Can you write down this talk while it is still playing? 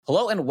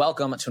Hello and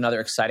welcome to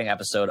another exciting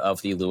episode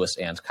of the Lewis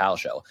and Kyle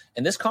Show.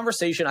 In this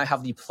conversation, I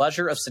have the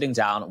pleasure of sitting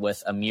down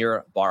with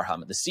Amer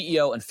Barham, the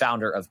CEO and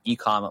founder of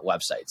Ecom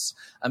websites.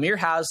 Amer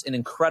has an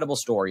incredible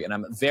story, and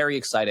I'm very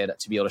excited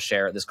to be able to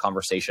share this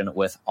conversation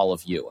with all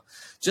of you.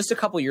 Just a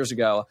couple years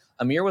ago,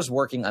 Amer was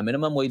working a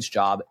minimum wage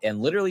job and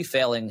literally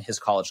failing his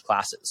college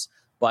classes.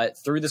 But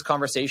through this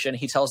conversation,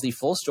 he tells the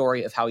full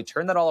story of how he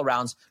turned that all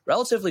around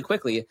relatively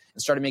quickly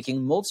and started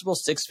making multiple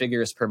six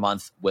figures per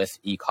month with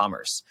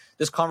e-commerce.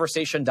 This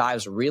conversation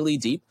dives really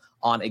deep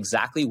on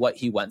exactly what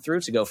he went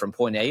through to go from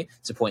point A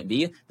to point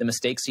B, the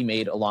mistakes he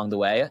made along the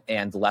way,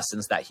 and the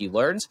lessons that he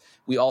learned.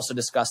 We also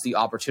discuss the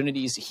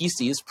opportunities he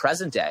sees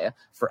present day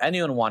for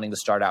anyone wanting to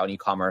start out in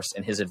e-commerce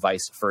and his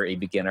advice for a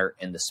beginner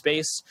in the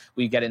space.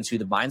 We get into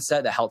the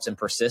mindset that helps him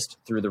persist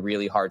through the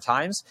really hard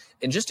times.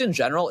 And just in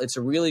general, it's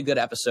a really good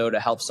episode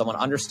to help someone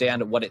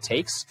understand what it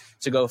takes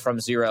to go from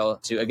zero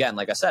to, again,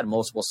 like I said,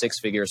 multiple six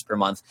figures per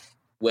month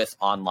with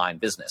online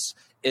business.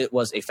 It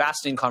was a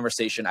fascinating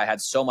conversation. I had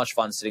so much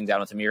fun sitting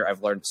down with Amer.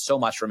 I've learned so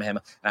much from him,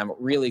 and I'm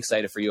really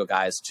excited for you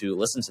guys to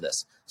listen to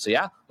this. So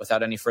yeah,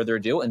 without any further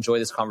ado, enjoy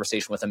this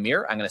conversation with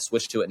Amer. I'm going to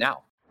switch to it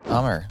now.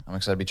 Amer, I'm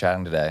excited to be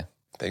chatting today.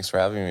 Thanks for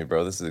having me,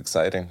 bro. This is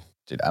exciting.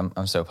 Dude,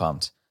 I'm so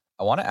pumped.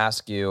 I want to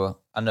ask you,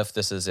 I don't know if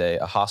this is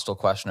a hostile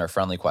question or a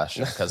friendly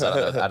question, because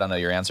I don't know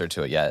your answer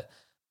to it yet,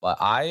 but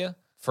I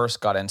first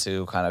got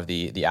into kind of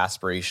the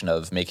aspiration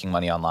of making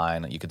money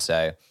online, you could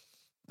say,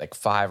 like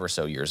 5 or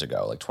so years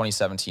ago, like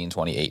 2017,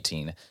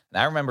 2018. And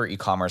I remember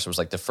e-commerce was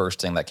like the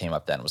first thing that came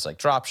up then. It was like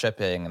drop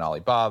shipping and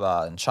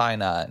Alibaba and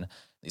China and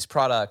these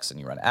products, and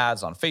you run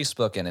ads on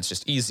Facebook and it's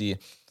just easy.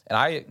 And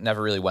I never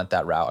really went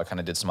that route. I kind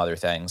of did some other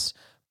things.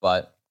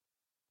 But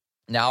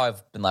now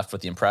I've been left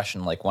with the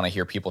impression, like when I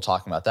hear people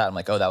talking about that, I'm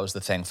like, oh, that was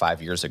the thing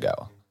 5 years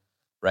ago,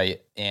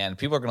 right? And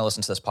people are going to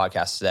listen to this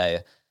podcast today,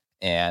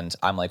 and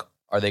I'm like,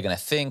 are they going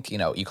to think,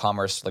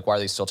 e-commerce, like why are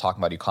they still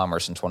talking about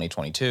e-commerce in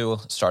 2022,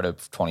 start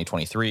of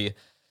 2023?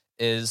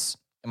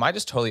 Am I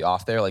just totally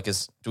off there? Like,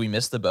 do we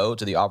miss the boat?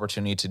 Do the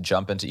opportunity to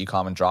jump into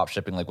e-com and drop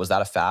shipping, like was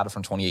that a fad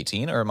from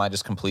 2018, or am I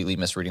just completely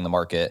misreading the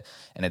market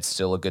and it's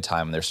still a good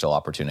time and there's still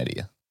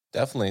opportunity?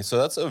 Definitely. So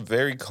that's a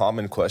very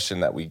common question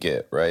that we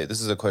get, right?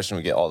 This is a question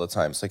we get all the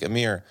time. It's like,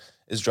 Amer,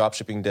 is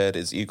dropshipping dead?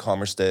 Is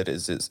e-commerce dead?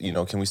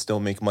 Can we still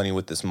make money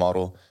with this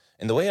model?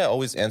 And the way I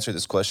always answer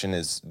this question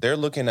is they're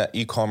looking at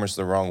e-commerce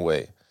the wrong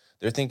way.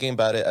 They're thinking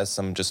about it as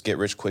some just get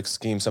rich quick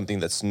scheme, something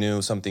that's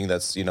new, something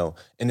that's,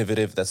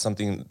 innovative, that's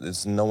something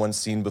that's no one's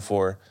seen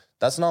before.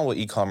 That's not what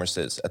e-commerce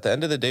is. At the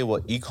end of the day,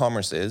 what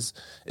e-commerce is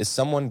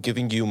someone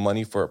giving you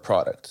money for a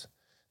product.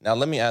 Now,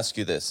 let me ask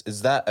you this.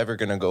 Is that ever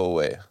going to go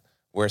away?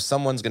 Where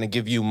someone's going to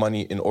give you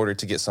money in order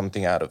to get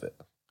something out of it?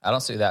 I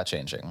don't see that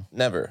changing.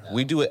 Never. No.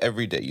 We do it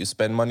every day. You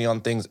spend money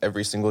on things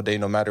every single day,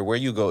 no matter where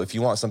you go. If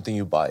you want something,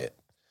 you buy it.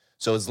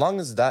 So as long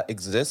as that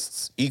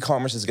exists,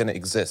 e-commerce is going to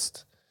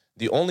exist.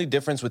 The only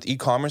difference with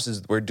e-commerce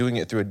is we're doing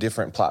it through a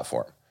different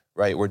platform,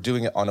 right? We're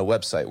doing it on a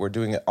website. We're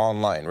doing it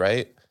online,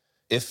 right?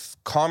 If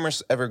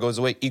commerce ever goes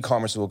away,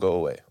 e-commerce will go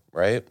away,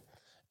 right?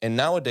 And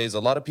nowadays, a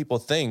lot of people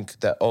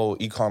think that,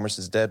 e-commerce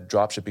is dead,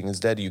 dropshipping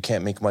is dead, you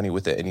can't make money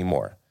with it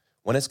anymore.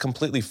 When it's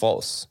completely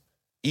false.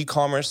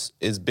 E-commerce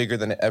is bigger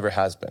than it ever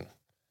has been.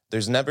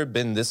 There's never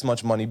been this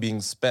much money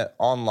being spent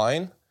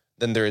online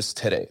than there is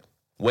today.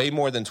 Way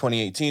more than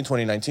 2018,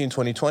 2019,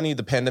 2020,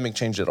 the pandemic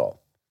changed it all,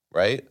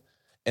 right?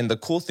 And the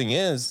cool thing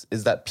is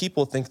that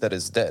people think that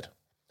it's dead,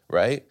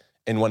 right?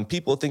 And when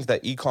people think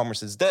that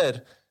e-commerce is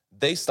dead,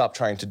 they stop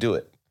trying to do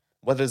it.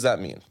 What does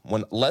that mean?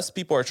 When less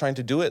people are trying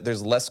to do it,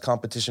 there's less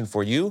competition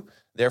for you.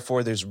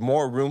 Therefore, there's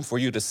more room for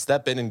you to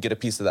step in and get a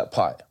piece of that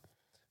pie.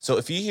 So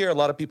if you hear a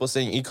lot of people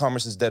saying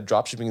e-commerce is dead,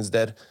 dropshipping is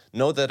dead,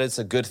 know that it's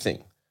a good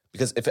thing.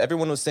 Because if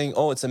everyone was saying,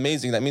 it's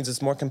amazing, that means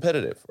it's more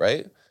competitive,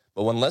 right?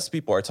 But when less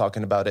people are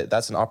talking about it,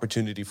 that's an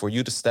opportunity for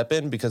you to step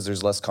in because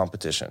there's less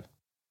competition.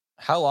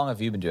 How long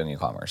have you been doing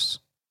e-commerce?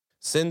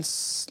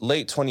 Since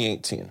late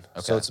 2018.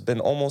 Okay. So it's been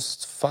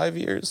almost 5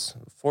 years,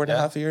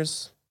 4.5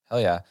 years. Hell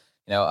yeah.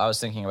 I was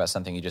thinking about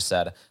something you just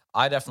said.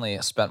 I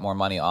definitely spent more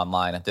money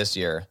online this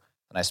year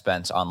than I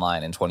spent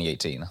online in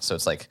 2018. So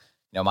it's like,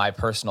 my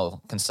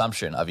personal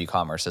consumption of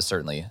e-commerce has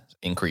certainly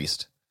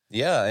increased.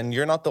 Yeah, and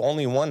you're not the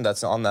only one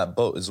that's on that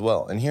boat as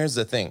well. And here's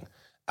the thing.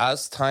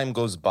 As time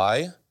goes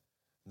by,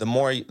 the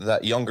more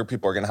that younger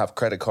people are going to have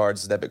credit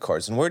cards, debit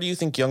cards. And where do you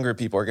think younger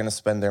people are going to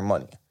spend their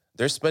money?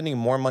 They're spending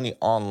more money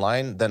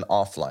online than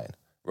offline,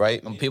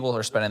 right? When people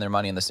are spending their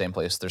money in the same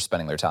place, they're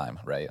spending their time,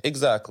 right?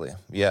 Exactly,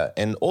 yeah.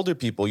 And older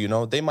people,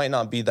 they might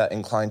not be that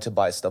inclined to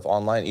buy stuff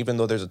online, even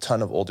though there's a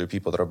ton of older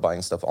people that are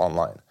buying stuff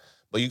online.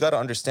 But you got to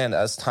understand,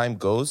 as time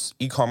goes,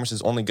 e-commerce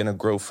is only going to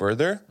grow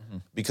further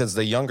because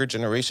the younger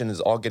generation is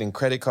all getting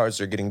credit cards,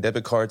 they're getting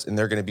debit cards, and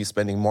they're going to be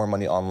spending more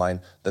money online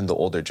than the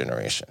older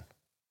generation.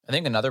 I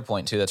think another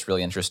point, too, that's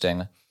really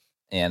interesting,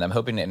 and I'm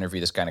hoping to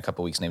interview this guy in a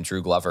couple of weeks named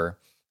Drew Glover,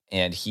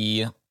 and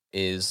he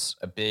is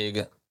a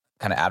big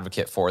kind of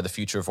advocate for the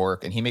future of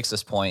work, and he makes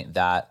this point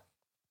that,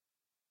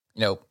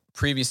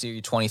 previously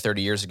 20,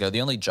 30 years ago,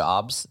 the only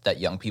jobs that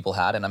young people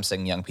had, and I'm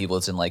saying young people,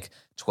 it's in like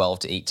 12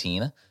 to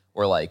 18,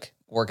 or like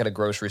work at a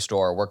grocery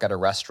store, work at a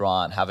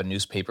restaurant, have a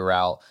newspaper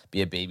route,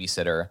 be a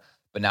babysitter.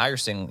 But now you're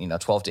seeing,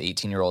 12 to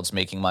 18-year-olds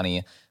making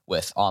money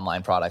with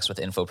online products, with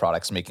info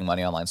products, making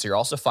money online. So you're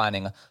also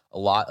finding a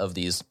lot of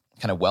these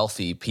kind of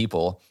wealthy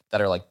people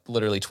that are like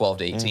literally 12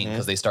 to 18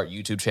 because they start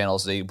YouTube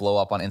channels, they blow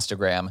up on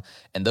Instagram,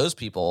 and those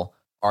people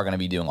are going to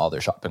be doing all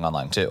their shopping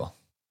online too.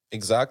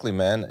 Exactly,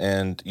 man.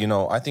 And,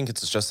 I think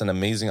it's just an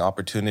amazing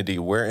opportunity.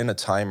 We're in a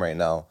time right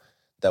now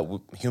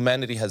that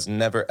humanity has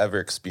never, ever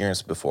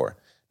experienced before.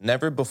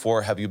 Never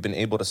before have you been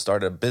able to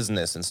start a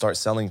business and start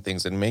selling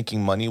things and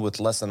making money with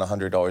less than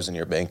 $100 in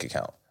your bank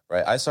account,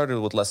 right? I started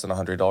with less than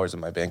 $100 in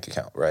my bank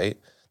account, right?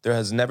 There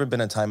has never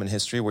been a time in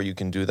history where you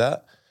can do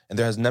that. And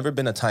there has never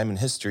been a time in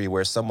history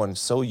where someone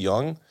so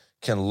young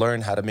can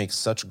learn how to make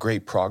such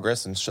great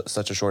progress in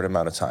such a short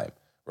amount of time,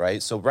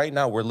 right? So right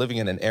now we're living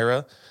in an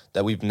era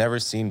that we've never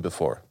seen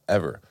before,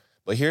 ever.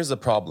 But here's the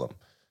problem.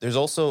 There's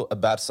also a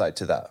bad side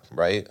to that,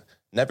 right?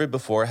 Never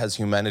before has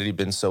humanity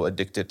been so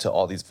addicted to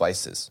all these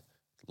vices.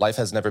 Life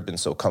has never been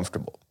so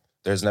comfortable.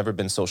 There's never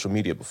been social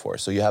media before.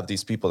 So you have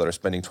these people that are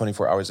spending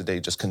 24 hours a day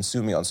just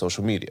consuming on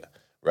social media,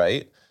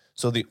 right?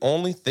 So the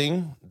only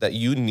thing that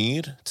you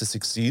need to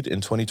succeed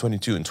in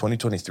 2022 and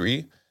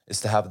 2023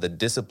 is to have the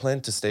discipline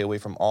to stay away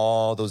from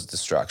all those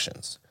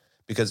distractions.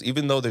 Because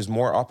even though there's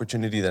more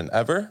opportunity than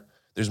ever,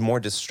 there's more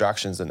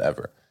distractions than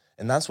ever.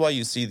 And that's why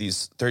you see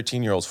these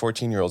 13-year-olds,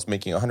 14-year-olds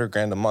making 100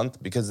 grand a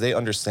month, because they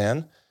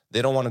understand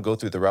they don't want to go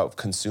through the route of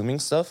consuming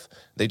stuff.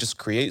 They just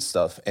create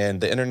stuff,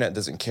 and the internet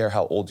doesn't care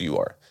how old you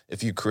are.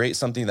 If you create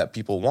something that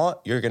people want,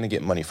 you're going to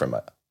get money from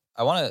it.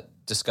 I want to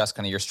discuss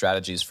kind of your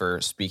strategies for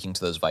speaking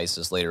to those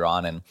vices later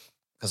on, and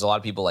because a lot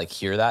of people like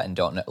hear that and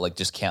don't like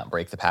just can't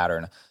break the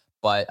pattern.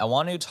 But I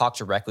want to talk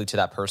directly to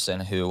that person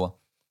who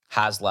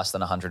has less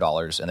than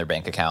 $100 in their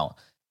bank account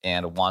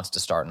and wants to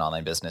start an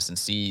online business and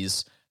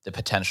sees the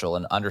potential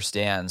and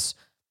understands.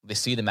 They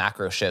see the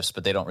macro shifts,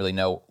 but they don't really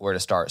know where to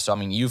start. So I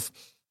mean, you've,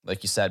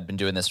 like you said, been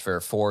doing this for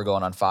 4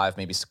 going on 5,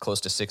 maybe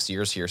close to 6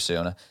 years here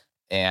soon.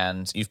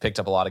 And you've picked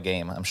up a lot of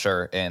game, I'm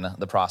sure, in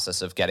the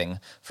process of getting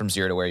from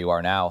 0 to where you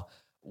are now.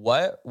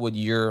 What would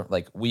your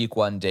like week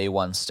 1, day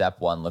 1,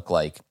 step 1 look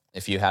like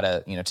if you had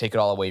to, take it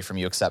all away from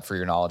you, except for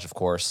your knowledge, of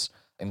course,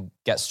 and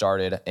get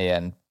started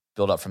and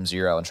build up from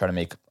 0 and try to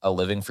make a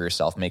living for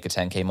yourself, make a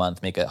 10K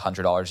month, make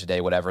 $100 a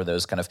day, whatever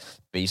those kind of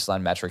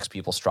baseline metrics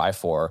people strive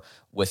for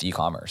with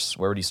e-commerce?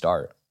 Where would you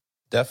start?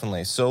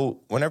 Definitely. So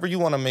whenever you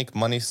want to make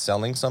money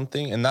selling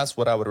something, and that's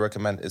what I would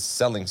recommend, is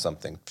selling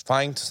something,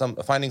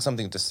 finding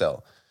something to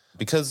sell,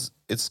 because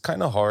it's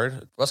kind of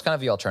hard. What's kind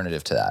of the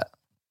alternative to that?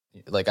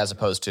 Like as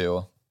opposed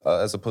to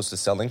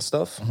selling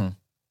stuff,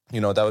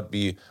 that would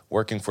be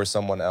working for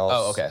someone else.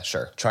 Oh, okay,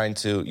 sure. Trying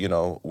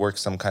to, work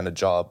some kind of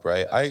job,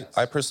 right?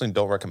 I personally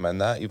don't recommend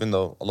that, even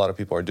though a lot of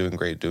people are doing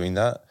great doing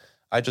that.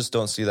 I just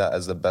don't see that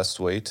as the best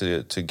way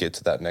to get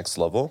to that next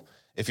level.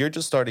 If you're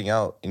just starting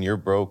out and you're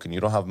broke and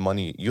you don't have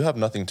money, you have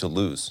nothing to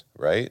lose,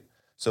 right?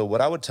 So what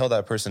I would tell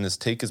that person is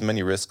take as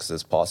many risks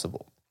as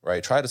possible,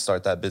 right? Try to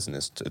start that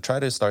business, try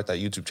to start that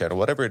YouTube channel,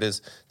 whatever it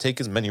is, take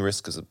as many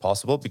risks as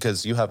possible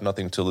because you have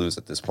nothing to lose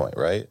at this point,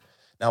 right?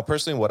 Now,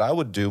 personally, what I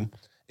would do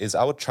is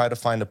I would try to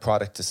find a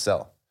product to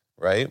sell,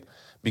 right?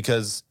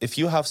 Because if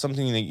you have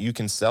something that you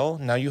can sell,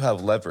 now you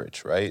have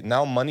leverage, right?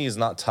 Now money is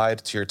not tied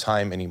to your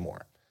time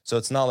anymore. So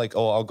it's not like,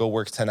 oh, I'll go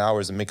work 10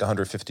 hours and make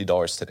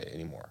 $150 today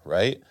anymore,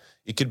 right?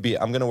 It could be,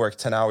 I'm going to work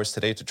 10 hours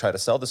today to try to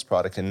sell this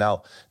product. And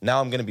now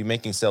I'm going to be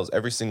making sales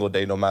every single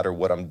day, no matter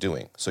what I'm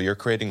doing. So you're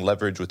creating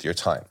leverage with your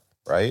time,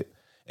 right?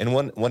 And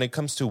when it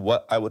comes to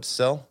what I would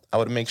sell, I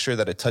would make sure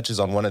that it touches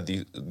on one of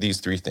these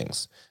 3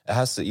 things. It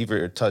has to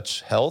either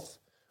touch health,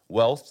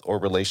 wealth, or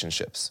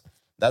relationships.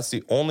 That's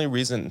the only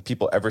reason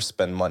people ever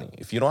spend money.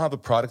 If you don't have a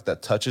product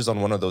that touches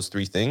on one of those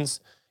 3 things,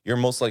 you're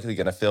most likely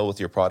going to fail with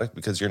your product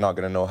because you're not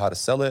going to know how to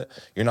sell it.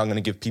 You're not going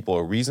to give people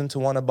a reason to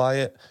want to buy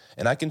it.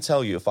 And I can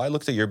tell you, if I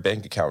looked at your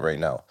bank account right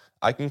now,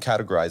 I can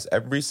categorize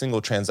every single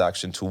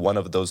transaction to one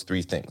of those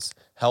 3 things: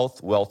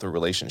 health, wealth, or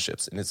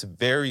relationships. And it's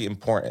very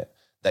important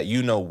that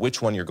you know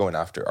which one you're going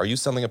after. Are you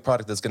selling a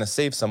product that's going to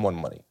save someone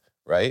money,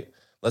 right?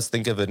 Let's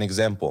think of an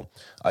example.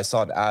 I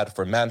saw an ad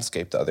for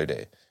Manscaped the other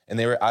day, and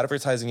they were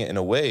advertising it in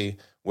a way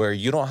where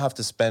you don't have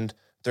to spend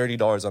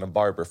 $30 on a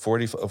barber,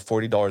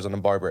 $40 on a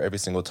barber every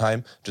single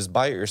time. Just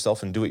buy it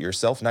yourself and do it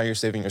yourself. Now you're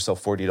saving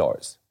yourself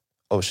 $40.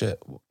 Oh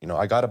shit,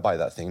 I got to buy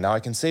that thing. Now I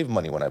can save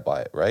money when I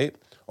buy it, right?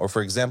 Or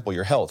for example,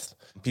 your health.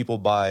 People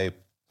buy,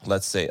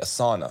 let's say, a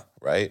sauna,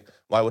 right?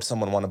 Why would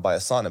someone want to buy a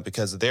sauna?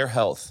 Because their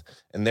health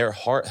and their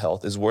heart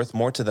health is worth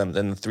more to them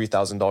than the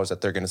 $3,000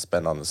 that they're going to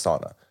spend on the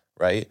sauna,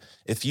 right?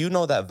 If you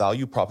know that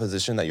value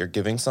proposition that you're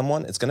giving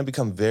someone, it's going to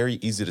become very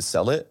easy to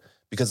sell it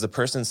because the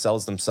person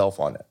sells themselves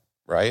on it,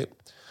 right?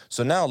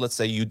 So now let's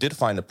say you did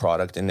find a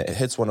product and it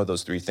hits one of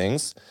those 3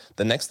 things.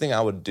 The next thing I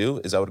would do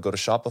is I would go to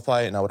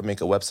Shopify and I would make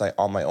a website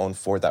on my own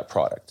for that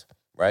product,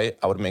 right?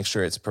 I would make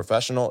sure it's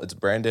professional, it's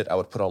branded. I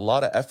would put a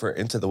lot of effort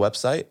into the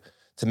website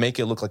to make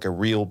it look like a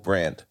real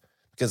brand.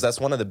 because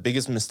that's one of the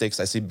biggest mistakes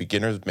I see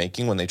beginners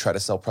making when they try to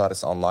sell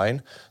products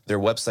online. Their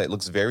website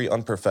looks very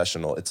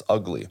unprofessional. It's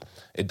ugly.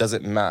 It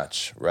doesn't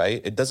match,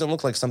 right? It doesn't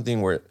look like something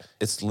where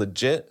it's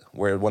legit,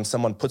 where when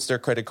someone puts their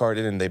credit card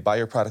in and they buy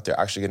your product, they're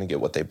actually going to get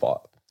what they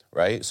bought,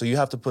 right? So you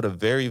have to put a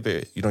very,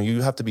 very,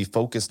 you have to be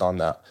focused on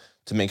that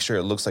to make sure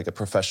it looks like a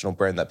professional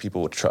brand that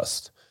people would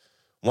trust.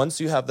 Once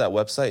you have that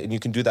website, and you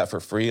can do that for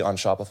free on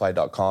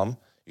Shopify.com,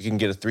 you can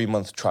get a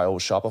 3-month trial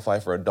with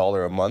Shopify for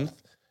 $1 a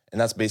month. And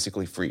that's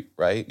basically free,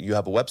 right? You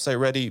have a website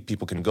ready.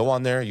 People can go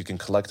on there. You can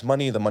collect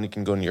money. The money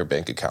can go into your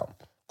bank account.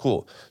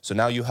 Cool. So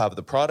now you have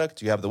the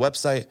product. You have the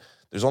website.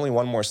 There's only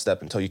one more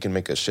step until you can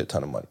make a shit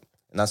ton of money.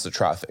 And that's the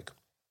traffic.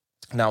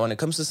 Now, when it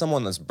comes to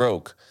someone that's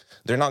broke,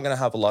 they're not going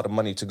to have a lot of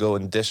money to go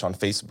and dish on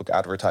Facebook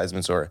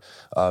advertisements or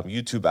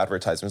YouTube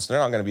advertisements. They're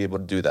not going to be able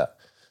to do that.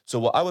 So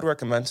what I would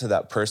recommend to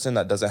that person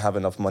that doesn't have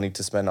enough money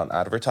to spend on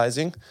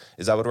advertising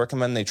is I would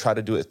recommend they try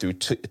to do it through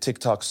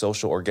TikTok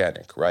social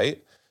organic,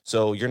 right?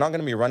 So you're not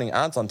going to be running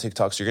ads on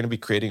TikTok. So you're going to be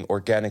creating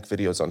organic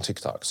videos on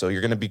TikTok. So you're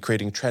going to be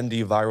creating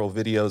trendy, viral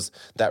videos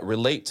that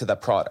relate to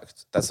that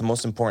product. That's the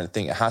most important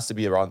thing. It has to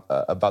be around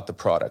about the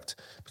product.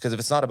 Because if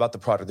it's not about the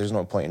product, there's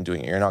no point in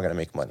doing it. You're not going to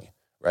make money,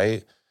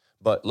 right?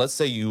 But let's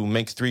say you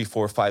make 3,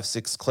 4, 5,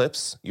 6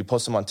 clips. You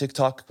post them on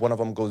TikTok. One of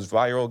them goes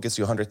viral, gets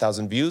you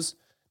 100,000 views.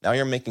 Now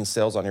you're making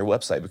sales on your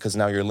website because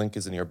now your link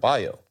is in your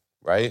bio,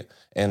 right?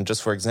 And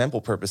just for example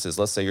purposes,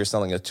 let's say you're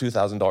selling a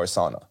 $2,000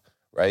 sauna,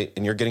 right?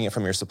 And you're getting it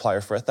from your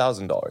supplier for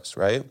 $1,000,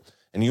 right?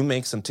 And you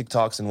make some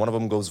TikToks and one of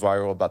them goes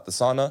viral about the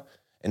sauna.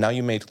 And now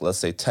you made, let's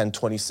say 10,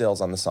 20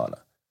 sales on the sauna.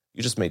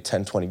 You just made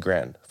 10, 20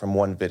 grand from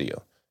one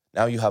video.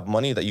 Now you have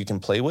money that you can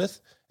play with.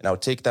 And I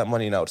would take that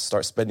money now to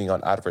start spending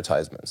on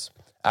advertisements.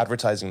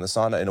 Advertising the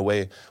sauna in a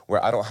way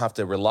where I don't have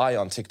to rely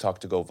on TikTok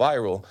to go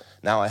viral.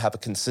 Now I have a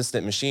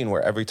consistent machine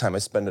where every time I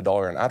spend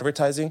 $1 in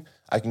advertising,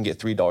 I can get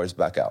 $3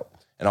 back out.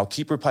 And I'll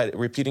keep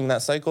repeating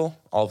that cycle.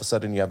 All of a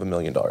sudden you have $1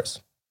 million.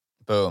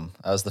 Boom.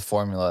 That was the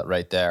formula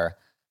right there.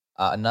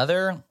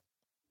 Another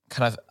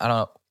kind of, I don't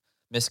know,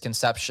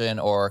 misconception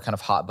or kind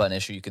of hot button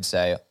issue you could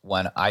say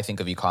when I think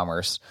of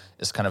e-commerce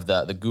is kind of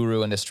the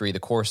guru industry,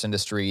 the course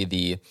industry,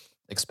 the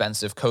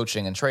expensive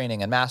coaching and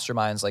training and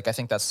masterminds. Like, I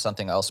think that's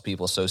something else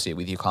people associate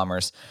with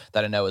e-commerce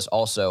that I know is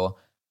also,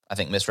 I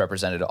think,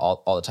 misrepresented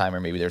all the time.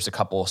 Or maybe there's a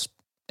couple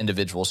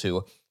individuals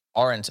who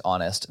aren't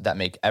honest that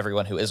make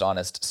everyone who is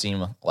honest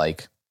seem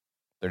like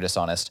they're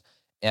dishonest.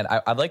 And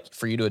I'd like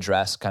for you to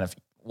address kind of,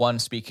 one,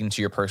 speaking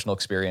to your personal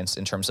experience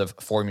in terms of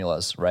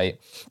formulas, right?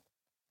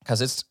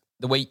 Because it's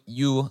the way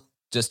you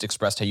just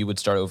expressed how you would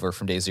start over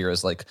from day zero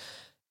is like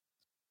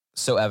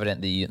so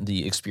evident,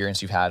 the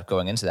experience you've had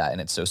going into that, and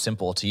it's so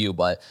simple to you.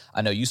 But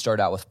I know you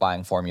started out with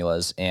buying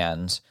formulas,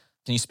 and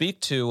can you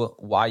speak to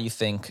why you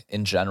think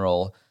in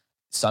general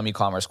some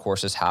e-commerce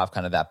courses have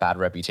kind of that bad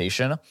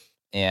reputation,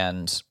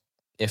 and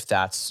if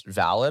that's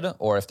valid,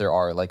 or if there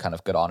are like kind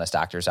of good, honest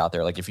actors out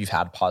there, like if you've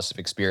had positive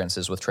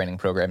experiences with training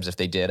programs, if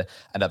they did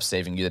end up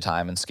saving you the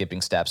time and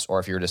skipping steps, or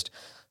if you're just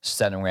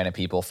sending random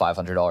people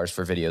 $500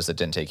 for videos that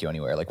didn't take you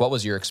anywhere. Like, what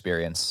was your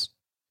experience?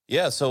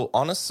 Yeah, so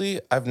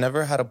honestly, I've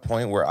never had a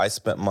point where I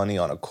spent money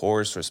on a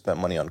course or spent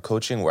money on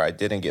coaching where I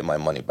didn't get my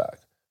money back,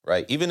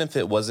 right? Even if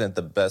it wasn't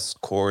the best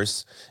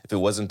course, if it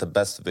wasn't the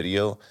best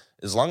video,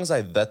 as long as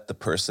I vet the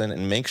person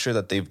and make sure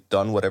that they've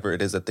done whatever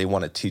it is that they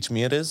want to teach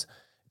me it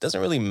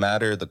doesn't really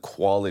matter the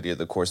quality of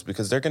the course,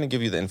 because they're going to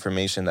give you the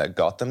information that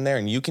got them there,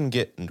 and you can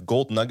get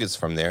gold nuggets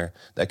from there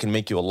that can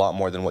make you a lot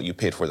more than what you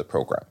paid for the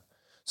program.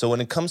 So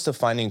when it comes to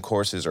finding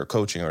courses or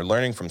coaching or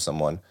learning from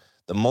someone,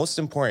 the most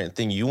important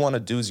thing you want to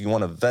do is you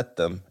want to vet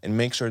them and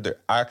make sure they're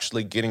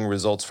actually getting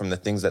results from the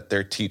things that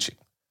they're teaching,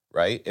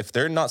 right? If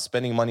they're not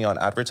spending money on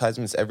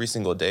advertisements every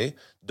single day,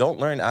 don't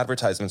learn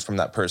advertisements from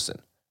that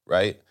person,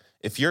 right?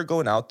 If you're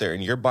going out there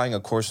and you're buying a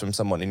course from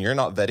someone and you're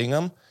not vetting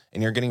them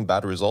and you're getting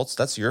bad results,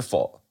 that's your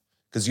fault,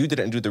 because you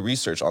didn't do the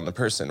research on the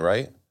person,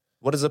 right?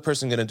 What is the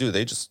person going to do?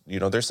 They just,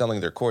 they're selling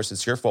their course.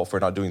 It's your fault for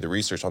not doing the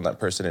research on that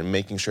person and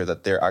making sure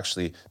that they're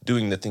actually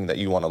doing the thing that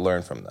you want to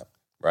learn from them,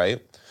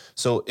 right?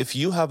 So if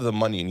you have the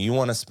money and you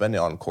want to spend it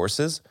on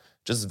courses,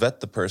 just vet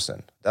the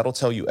person. That'll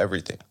tell you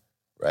everything,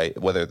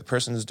 right? Whether the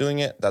person is doing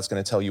it, that's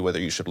going to tell you whether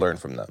you should learn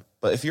from them.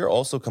 But if you're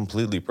also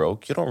completely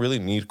broke, you don't really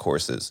need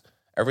courses.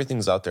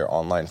 Everything's out there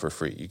online for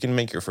free. You can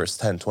make your first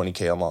 10,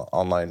 20K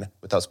online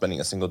without spending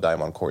a single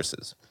dime on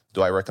courses.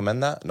 Do I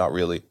recommend that? Not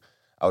really.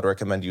 I would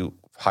recommend you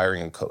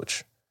hiring a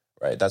coach,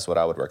 right? That's what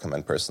I would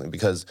recommend personally,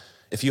 because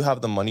if you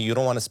have the money, you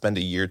don't want to spend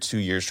a year, 2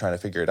 years trying to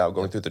figure it out,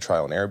 going through the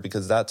trial and error,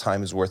 because that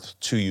time is worth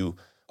to you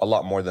a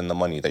lot more than the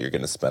money that you're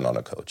going to spend on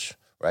a coach,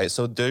 right?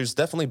 So there's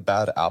definitely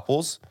bad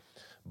apples,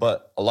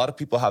 but a lot of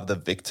people have the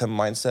victim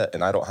mindset,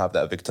 and I don't have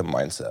that victim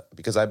mindset,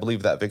 because I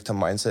believe that victim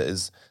mindset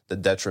is the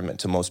detriment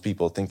to most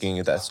people,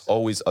 thinking that's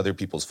always other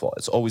people's fault.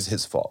 It's always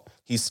his fault.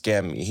 He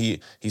scammed me.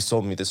 He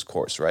sold me this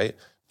course, right?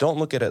 Don't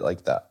look at it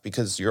like that,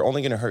 because you're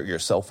only going to hurt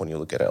yourself when you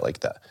look at it like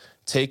that.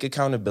 Take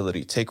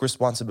accountability, take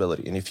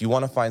responsibility. And if you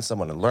want to find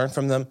someone and learn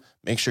from them,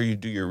 make sure you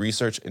do your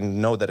research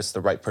and know that it's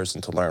the right person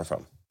to learn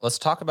from. Let's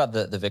talk about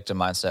the victim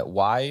mindset.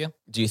 Why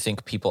do you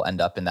think people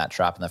end up in that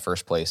trap in the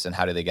first place, and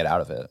how do they get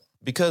out of it?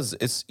 Because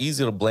it's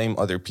easy to blame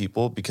other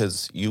people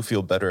because you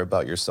feel better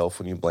about yourself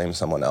when you blame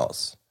someone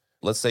else.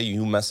 Let's say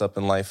you mess up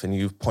in life and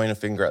you point a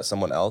finger at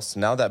someone else.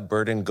 Now that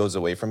burden goes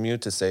away from you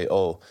to say,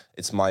 oh,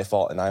 it's my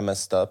fault and I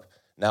messed up.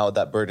 Now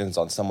that burden's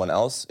on someone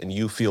else and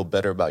you feel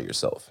better about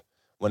yourself.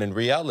 When in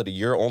reality,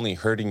 you're only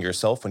hurting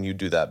yourself when you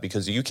do that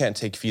because you can't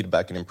take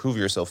feedback and improve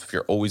yourself if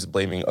you're always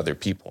blaming other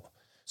people.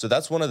 So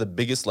that's one of the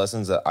biggest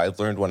lessons that I've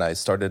learned when I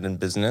started in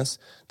business,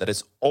 that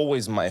it's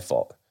always my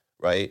fault,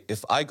 right?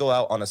 If I go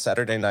out on a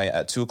Saturday night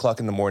at 2:00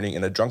 in the morning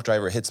and a drunk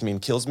driver hits me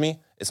and kills me,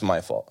 it's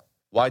my fault.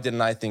 Why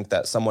didn't I think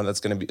that someone's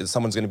going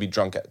to be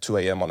drunk at 2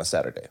 a.m. on a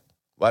Saturday?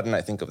 Why didn't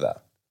I think of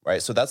that,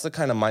 right? So that's the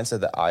kind of mindset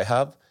that I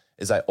have,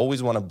 is I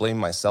always want to blame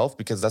myself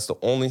because that's the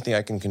only thing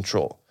I can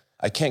control.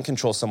 I can't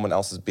control someone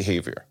else's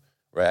behavior,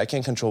 right? I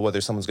can't control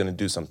whether someone's going to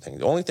do something.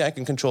 The only thing I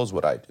can control is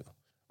what I do,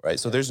 right?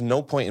 So there's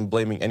no point in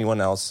blaming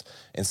anyone else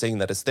and saying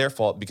that it's their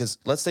fault, because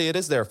let's say it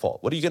is their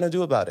fault. What are you going to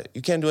do about it?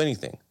 You can't do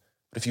anything.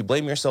 But if you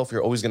blame yourself,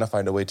 you're always going to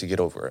find a way to get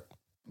over it.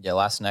 Yeah,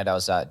 last night I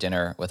was at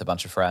dinner with a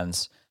bunch of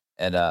friends,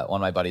 and one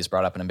of my buddies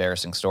brought up an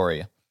embarrassing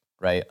story,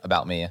 right,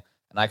 about me.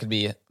 And I could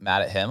be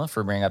mad at him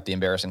for bringing up the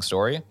embarrassing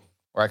story,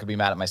 or I could be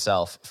mad at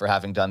myself for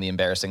having done the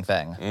embarrassing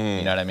thing.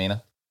 You know what I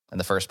mean? In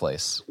the first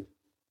place.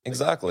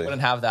 Exactly. He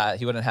wouldn't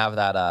have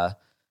that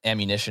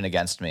ammunition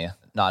against me,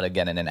 not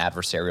again in an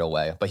adversarial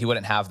way, but he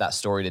wouldn't have that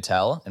story to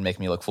tell and make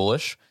me look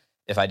foolish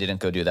if I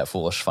didn't go do that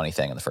foolish, funny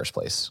thing in the first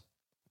place.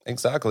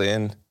 Exactly.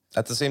 And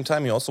at the same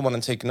time, you also want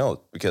to take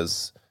note,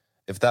 because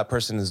if that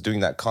person is doing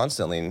that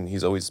constantly and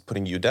he's always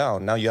putting you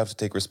down, now you have to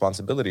take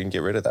responsibility and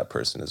get rid of that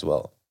person as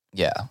well.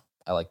 Yeah,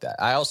 I like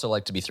that. I also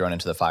like to be thrown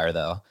into the fire,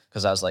 though,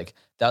 because I was like,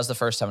 that was the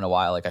first time in a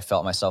while, like I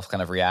felt myself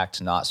kind of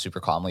react not super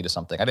calmly to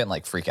something. I didn't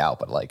like freak out,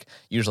 but like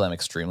usually I'm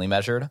extremely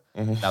measured.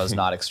 I was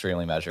not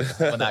extremely measured.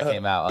 When that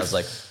came out, I was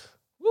like,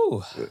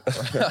 woo,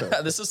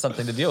 this is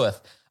something to deal with.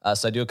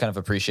 So I do kind of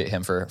appreciate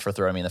him for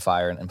throwing me in the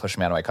fire and pushing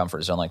me out of my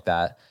comfort zone like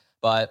that.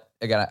 But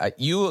again,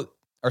 you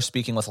are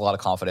speaking with a lot of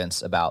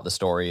confidence about the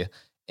story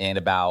and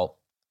about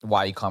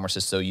why e-commerce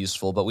is so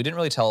useful, but we didn't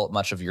really tell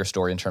much of your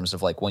story in terms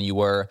of like when you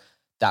were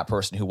that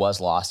person who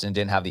was lost and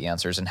didn't have the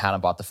answers and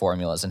hadn't bought the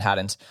formulas and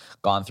hadn't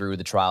gone through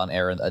the trial and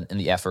error and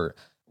the effort.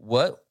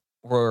 What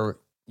were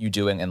you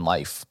doing in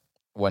life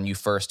when you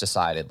first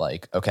decided,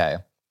 like, okay,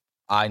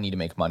 I need to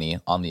make money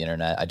on the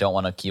internet. I don't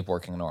want to keep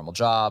working a normal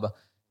job,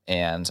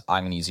 and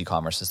I'm going to use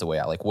e-commerce as the way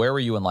out. Like, where were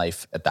you in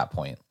life at that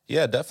point?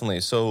 Yeah, definitely.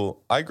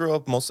 So I grew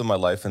up most of my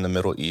life in the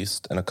Middle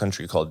East in a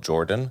country called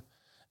Jordan.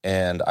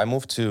 And I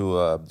moved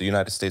to the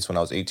United States when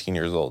I was 18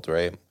 years old,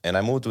 right? And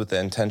I moved with the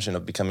intention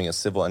of becoming a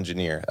civil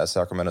engineer at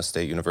Sacramento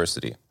State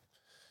University.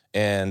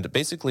 And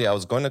basically, I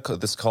was going to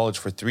this college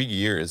for 3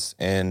 years.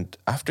 And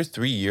after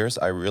 3 years,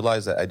 I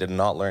realized that I did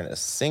not learn a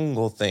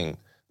single thing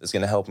that's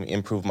going to help me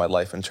improve my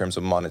life in terms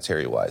of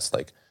monetary wise.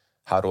 Like,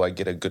 how do I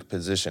get a good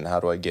position?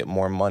 How do I get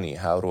more money?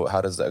 How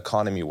does the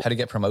economy work? How to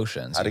get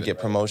promotions. How to get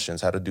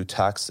promotions, how to do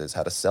taxes,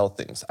 how to sell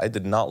things. I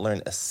did not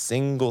learn a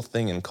single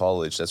thing in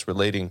college that's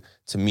relating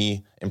to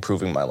me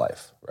improving my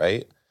life,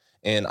 right?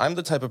 And I'm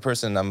the type of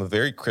person, I'm a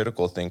very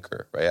critical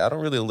thinker, right? I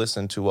don't really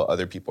listen to what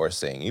other people are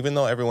saying. Even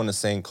though everyone is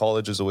saying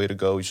college is the way to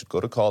go, you should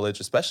go to college,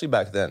 especially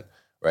back then,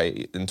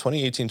 right? In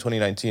 2018,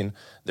 2019,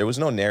 there was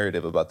no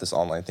narrative about this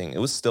online thing.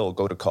 It was still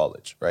go to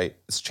college, right?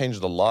 It's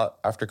changed a lot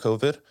after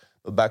COVID.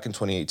 But back in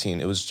 2018,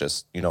 it was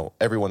just,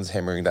 everyone's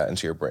hammering that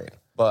into your brain.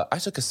 But I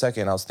took a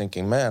second, I was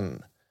thinking,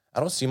 man, I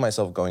don't see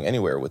myself going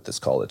anywhere with this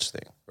college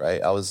thing,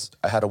 right?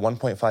 I had a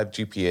 1.5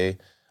 GPA.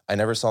 I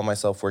never saw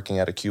myself working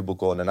at a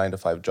cubicle in a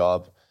 9-to-5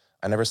 job.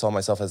 I never saw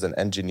myself as an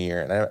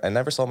engineer. And I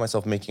never saw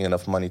myself making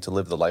enough money to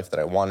live the life that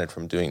I wanted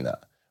from doing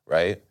that,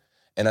 right?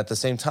 And at the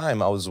same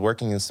time, I was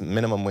working in some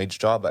minimum wage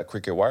job at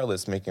Cricket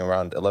Wireless, making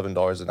around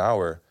 $11 an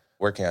hour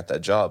working at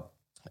that job.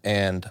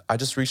 And I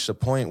just reached a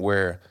point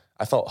where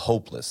I felt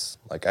hopeless.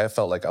 Like, I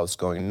felt like I was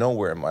going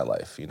nowhere in my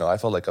life. I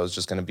felt like I was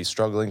just going to be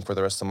struggling for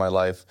the rest of my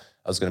life.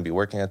 I was going to be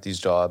working at these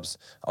jobs.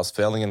 I was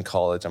failing in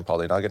college. I'm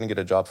probably not going to get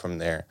a job from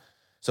there.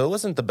 So it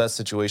wasn't the best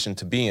situation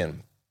to be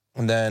in.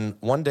 And then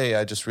one day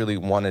I just really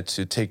wanted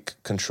to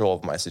take control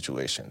of my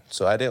situation.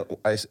 So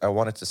I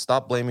wanted to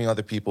stop blaming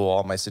other people,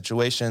 all my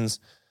situations,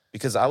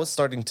 because I was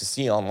starting to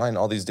see online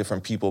all these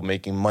different people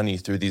making money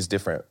through these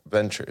different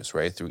ventures,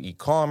 right? Through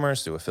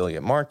e-commerce, through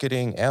affiliate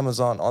marketing,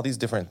 Amazon, all these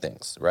different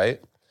things,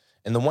 right?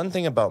 And the one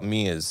thing about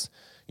me is,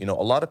 a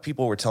lot of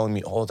people were telling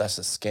me, oh, that's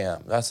a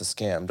scam. That's a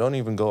scam. Don't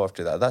even go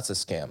after that. That's a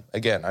scam.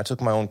 Again, I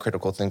took my own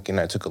critical thinking.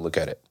 I took a look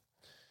at it.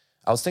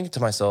 I was thinking to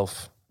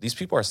myself, these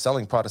people are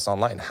selling products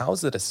online. How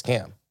is it a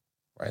scam,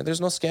 right?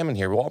 There's no scam in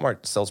here.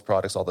 Walmart sells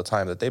products all the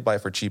time that they buy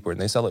for cheaper and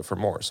they sell it for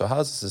more. So how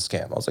is this a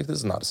scam? I was like, this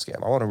is not a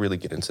scam. I want to really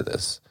get into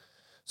this.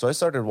 So I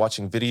started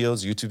watching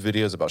YouTube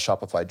videos about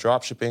Shopify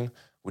dropshipping,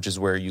 which is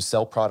where you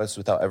sell products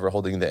without ever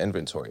holding the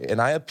inventory.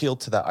 And I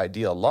appealed to that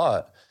idea a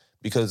lot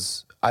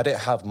because I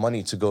didn't have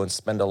money to go and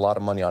spend a lot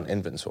of money on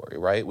inventory,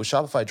 right? With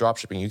Shopify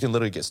dropshipping, you can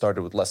literally get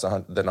started with less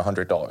than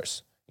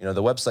 $100.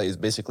 The website is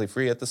basically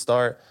free at the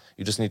start.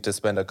 You just need to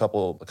spend a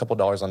couple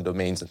dollars on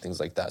domains and things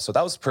like that. So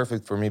that was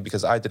perfect for me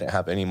because I didn't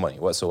have any money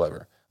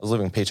whatsoever. I was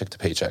living paycheck to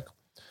paycheck.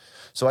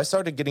 So I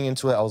started getting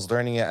into it. I was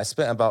learning it. I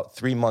spent about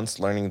 3 months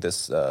learning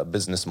this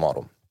business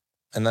model.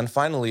 And then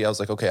finally, I was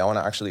like, okay, I want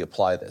to actually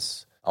apply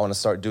this. I want to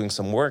start doing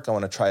some work. I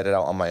want to try it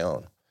out on my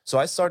own. So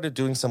I started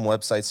doing some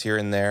websites here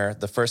and there.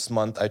 The first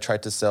month, I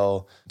tried to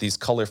sell these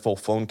colorful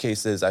phone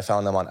cases. I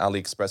found them on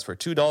AliExpress for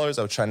 $2.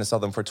 I was trying to sell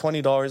them for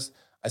 $20.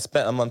 I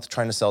spent a month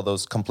trying to sell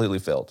those, completely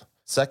failed.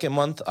 Second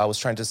month, I was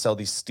trying to sell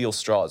these steel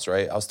straws,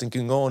 right? I was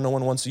thinking, oh, no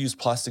one wants to use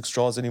plastic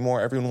straws anymore.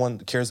 Everyone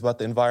cares about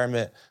the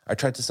environment. I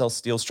tried to sell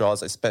steel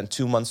straws. I spent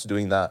 2 months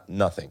doing that.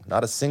 Nothing,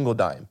 not a single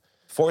dime.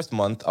 Fourth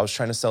month, I was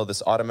trying to sell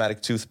this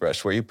automatic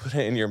toothbrush where you put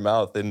it in your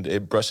mouth and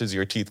it brushes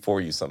your teeth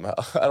for you somehow.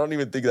 I don't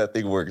even think that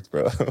thing worked,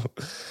 bro.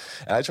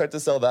 And I tried to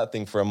sell that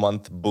thing for a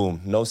month.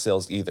 Boom, no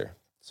sales either.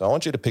 So I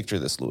want you to picture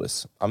this,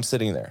 Lewis. I'm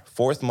sitting there,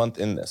 4th month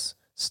in this.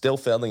 Still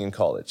failing in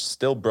college,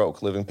 still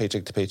broke, living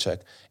paycheck to paycheck.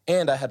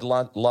 And I had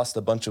lost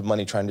a bunch of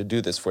money trying to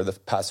do this for the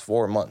past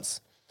 4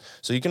 months.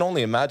 So you can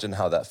only imagine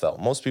how that felt.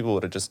 Most people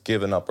would have just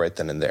given up right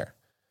then and there.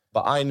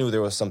 But I knew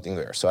there was something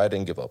there, so I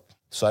didn't give up.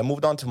 So I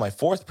moved on to my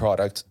 4th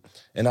product.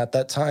 And at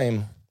that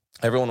time,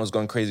 everyone was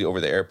going crazy over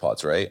the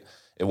AirPods, right?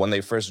 And when they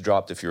first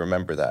dropped, if you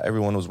remember that,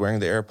 everyone was wearing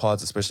the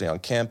AirPods, especially on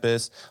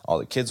campus. All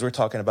the kids were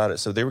talking about it.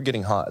 So they were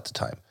getting hot at the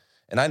time.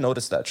 And I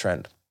noticed that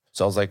trend.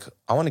 So I was like,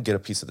 I want to get a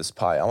piece of this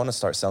pie. I want to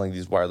start selling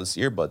these wireless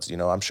earbuds.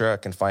 I'm sure I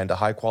can find a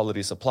high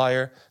quality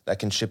supplier that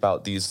can ship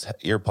out these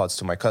earpods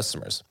to my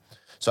customers.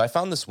 So I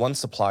found this one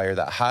supplier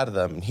that had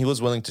them, and he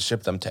was willing to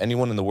ship them to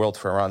anyone in the world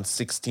for around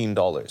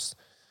 $16.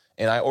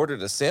 And I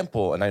ordered a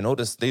sample, and I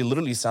noticed they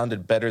literally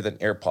sounded better than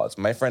AirPods.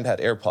 My friend had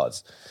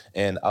AirPods,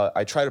 and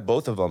I tried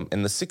both of them,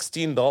 and the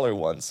 $16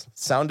 ones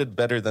sounded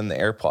better than the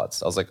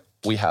AirPods. I was like,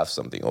 we have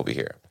something over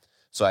here.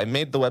 So I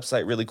made the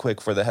website really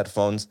quick for the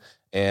headphones,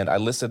 and I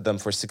listed them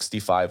for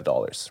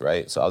 $65,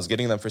 right? So I was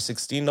getting them for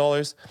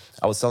 $16.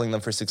 I was selling them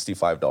for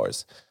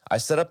 $65. I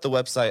set up the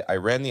website, I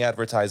ran the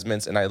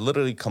advertisements, and I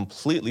literally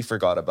completely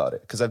forgot about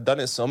it because I've done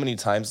it so many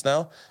times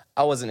now.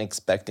 I wasn't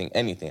expecting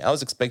anything. I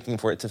was expecting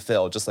for it to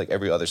fail just like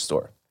every other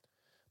store,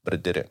 but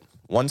it didn't.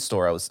 One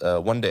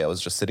day I was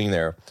just sitting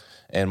there,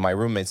 and my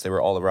roommates, they were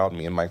all around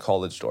me in my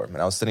college dorm,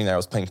 and I was sitting there, I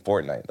was playing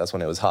Fortnite. That's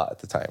when it was hot at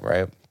the time,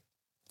 right?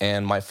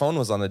 And my phone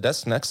was on the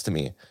desk next to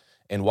me.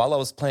 And while I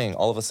was playing,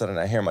 all of a sudden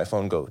I hear my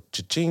phone go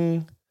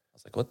cha-ching. I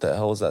was like, what the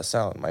hell was that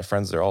sound? My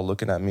friends, they're all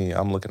looking at me.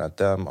 I'm looking at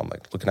them. I'm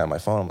like looking at my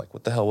phone. I'm like,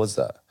 what the hell was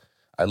that?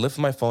 I lift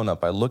my phone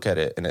up. I look at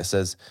it and it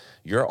says,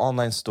 your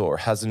online store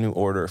has a new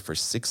order for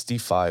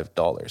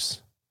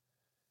 $65.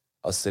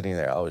 I was sitting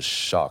there. I was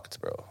shocked,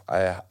 bro.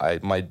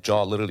 My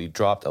jaw literally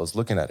dropped. I was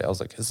looking at it. I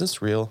was like, is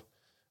this real?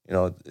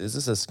 Is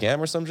this a scam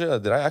or some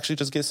shit? Did I actually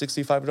just get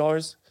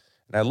 $65?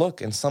 And I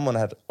look, and someone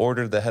had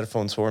ordered the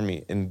headphones for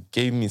me and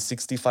gave me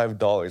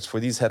 $65 for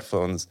these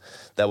headphones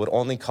that would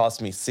only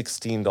cost me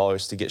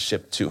 $16 to get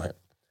shipped to him.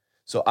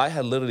 So I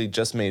had literally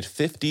just made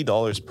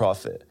 $50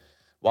 profit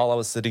while I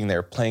was sitting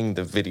there playing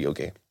the video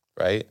game,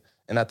 right?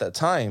 And at that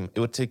time,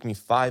 it would take me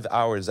 5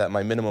 hours at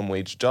my minimum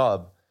wage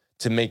job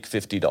to make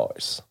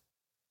 $50.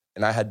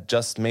 And I had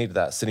just made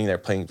that sitting there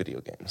playing video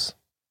games.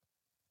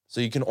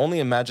 So you can only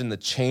imagine the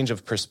change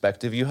of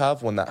perspective you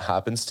have when that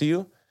happens to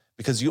you,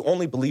 because you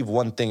only believe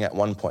one thing at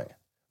one point,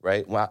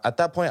 right? Well, at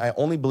that point, I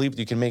only believed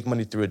you can make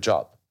money through a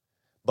job.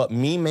 But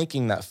me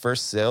making that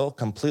first sale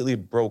completely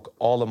broke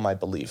all of my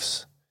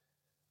beliefs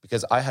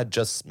because I had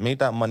just made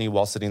that money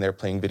while sitting there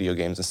playing video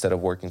games instead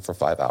of working for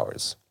 5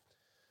 hours.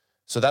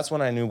 So that's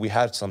when I knew we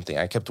had something.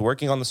 I kept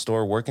working on the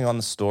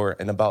store,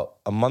 and about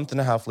a month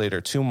and a half later,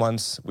 2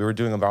 months, we were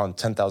doing around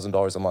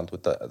 $10,000 a month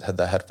with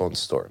the headphone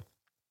store.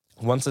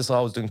 Once I saw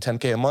I was doing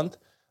 $10K a month,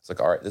 it's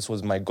like, all right, this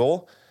was my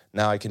goal.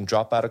 Now I can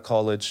drop out of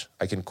college,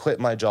 I can quit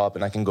my job,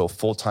 and I can go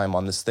full-time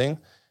on this thing.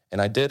 And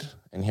I did,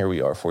 and here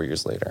we are 4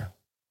 years later.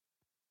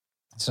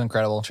 It's an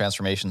incredible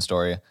transformation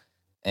story,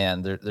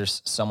 and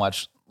there's so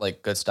much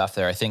good stuff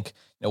there. I think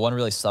one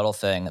really subtle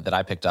thing that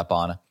I picked up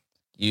on,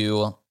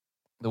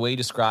 the way you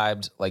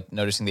described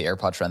noticing the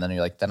AirPod trend, then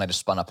you're like, then I just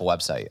spun up a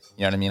website.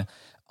 You know what I mean?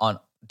 On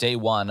day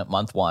one,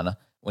 month one,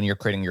 when you're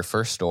creating your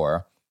first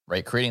store,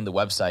 right? Creating the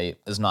website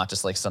is not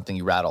just something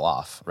you rattle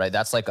off, right?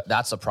 That's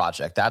a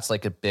project. That's a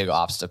big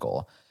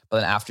obstacle. But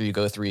then after you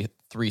go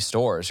three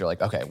stores, you're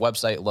like, okay,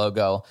 website,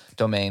 logo,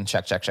 domain,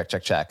 check.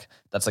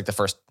 That's the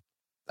first,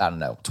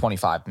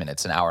 25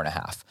 minutes, an hour and a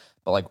half.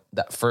 But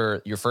that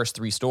for your first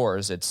 3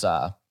 stores, it's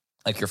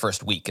your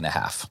first week and a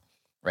half,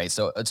 right?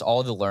 So it's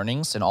all the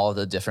learnings and all of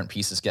the different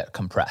pieces get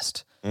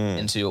compressed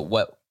into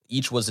what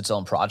each was its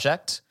own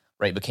project,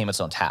 right? Became its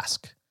own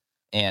task.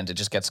 And it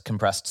just gets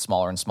compressed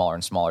smaller and smaller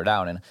and smaller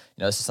down. And,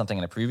 this is something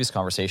in a previous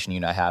conversation you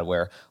and I had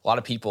where a lot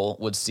of people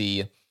would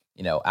see,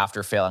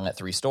 after failing at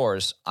 3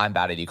 stores, I'm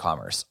bad at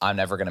e-commerce. I'm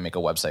never going to make a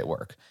website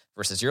work.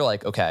 Versus you're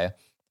like, okay,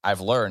 I've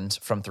learned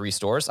from 3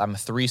 stores. I'm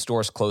 3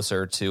 stores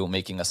closer to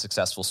making a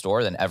successful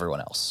store than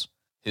everyone else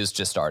who's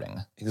just starting.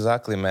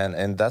 Exactly, man.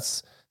 And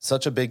that's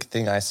such a big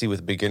thing I see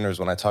with beginners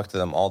when I talk to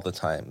them all the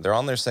time. They're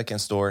on their second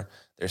store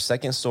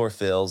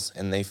fails,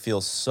 and they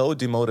feel so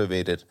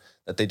demotivated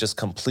that they just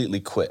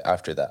completely quit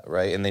after that,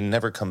 right? And they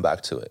never come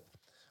back to it.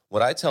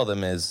 What I tell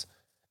them is,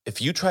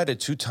 if you tried it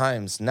 2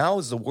 times, now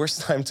is the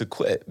worst time to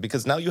quit,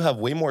 because now you have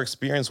way more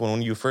experience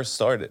when you first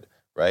started,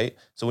 right?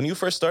 So when you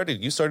first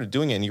started, you started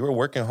doing it and you were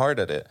working hard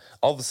at it.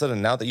 All of a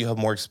sudden, now that you have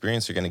more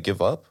experience, you're going to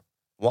give up?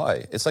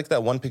 Why? It's like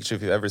that one picture,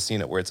 if you've ever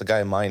seen it, where it's a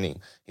guy mining.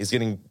 He's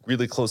getting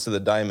really close to the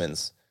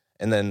diamonds.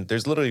 And then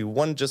there's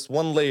literally just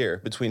one layer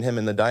between him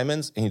and the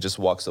diamonds, and he just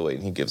walks away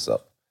and he gives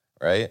up,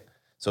 right?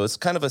 So it's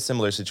kind of a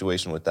similar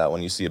situation with that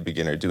when you see a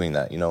beginner doing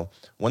that.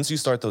 Once you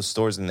start those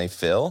stores and they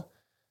fail,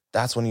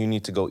 that's when you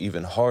need to go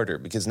even harder,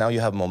 because now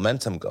you have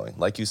momentum going.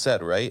 Like you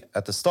said, right?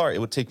 At the start, it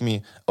would take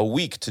me a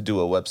week to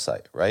do a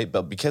website, right?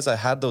 But because I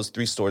had those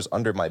 3 stores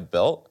under my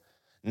belt,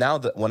 now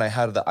that when I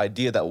had the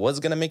idea that was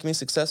going to make me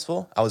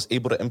successful, I was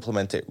able to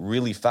implement it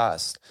really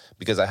fast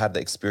because I had the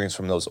experience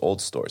from those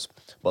old stores.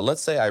 But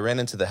let's say I ran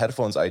into the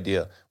headphones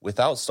idea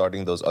without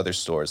starting those other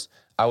stores,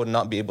 I would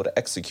not be able to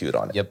execute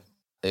on it. Yep.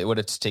 It would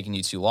have taken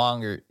you too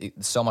long, or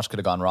so much could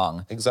have gone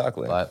wrong.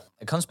 Exactly. But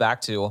it comes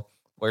back to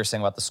what you're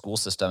saying about the school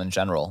system in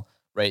general,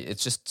 right?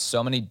 It's just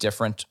so many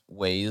different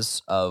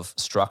ways of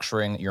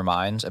structuring your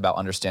mind about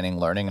understanding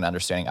learning and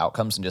understanding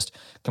outcomes, and just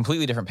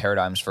completely different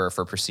paradigms for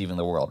perceiving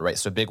the world, right?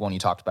 So a big one you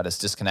talked about is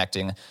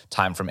disconnecting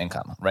time from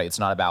income, right? It's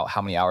not about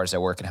how many hours I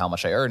work and how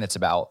much I earn. It's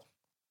about,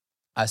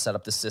 I set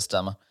up the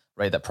system,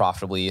 right, that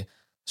profitably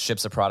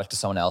ships a product to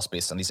someone else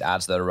based on these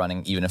ads that are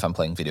running, even if I'm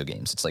playing video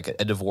games. It's like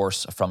a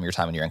divorce from your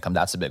time and your income.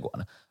 That's a big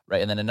one,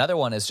 right? And then another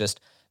one is just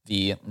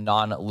the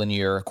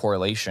non-linear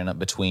correlation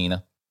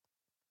between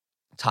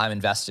time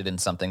invested in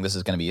something. This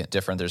is going to be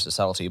different. There's a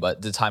subtlety,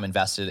 but the time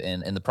invested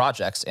in the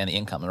projects and the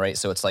income, right?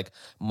 So it's like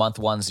month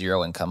 1,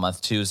 0 income,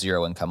 month 2,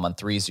 0 income, month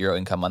 3, 0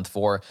 income, month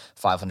 4,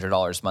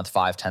 $500, month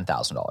 5,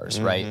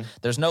 $10,000, right?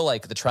 There's no,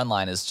 like, the trend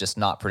line is just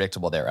not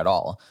predictable there at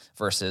all,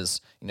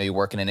 versus, you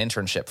work in an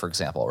internship, for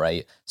example,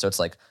 right? So it's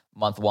like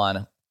month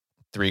 1,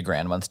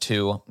 $3,000, month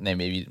 2,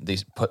 maybe they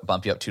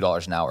bump you up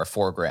 $2 an hour,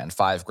 $4,000,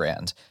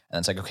 $5,000. And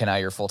it's like, okay, now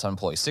you're a full-time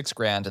employee,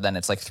 $6,000. And then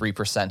it's like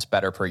 3%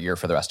 better per year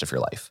for the rest of your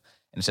life.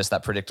 And it's just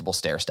that predictable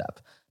stair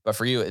step. But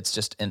for you, it's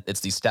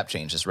these step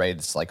changes, right?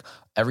 It's like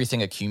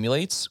everything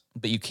accumulates,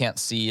 but you can't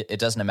see, it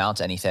doesn't amount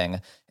to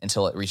anything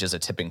until it reaches a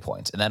tipping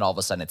point. And then all of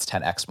a sudden it's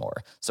 10x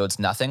more. So it's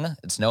nothing,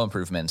 it's no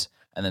improvement,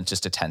 and then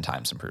just a 10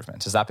 times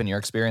improvement. Has that been your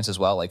experience as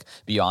well? Like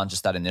beyond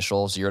just that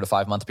initial 0 to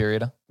 5 month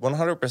period?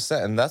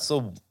 100%. And that's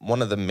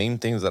one of the main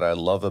things that I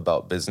love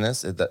about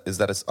business is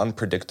that it's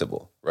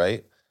unpredictable,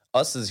 right?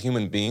 Us as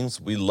human beings,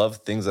 we love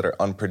things that are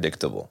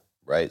unpredictable,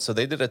 right? So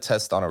they did a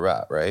test on a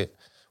rat, right?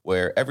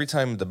 Where every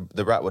time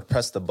the rat would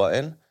press the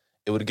button,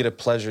 it would get a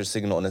pleasure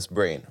signal in its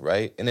brain,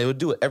 right? And it would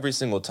do it every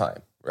single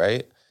time,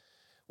 right?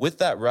 With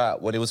that rat,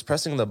 when it was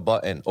pressing the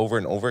button over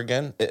and over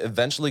again, it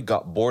eventually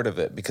got bored of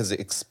it because it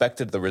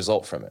expected the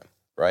result from it,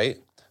 right?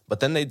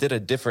 But then they did a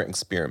different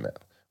experiment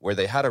where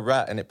they had a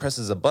rat and it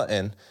presses a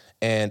button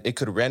and it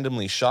could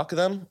randomly shock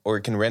them, or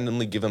it can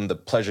randomly give them the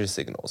pleasure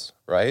signals,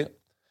 right?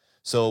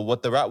 So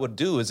what the rat would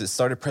do is it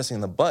started pressing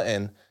the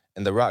button,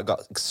 and the rat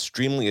got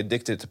extremely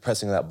addicted to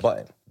pressing that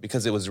button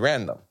because it was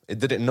random. It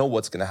didn't know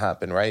what's going to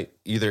happen, right?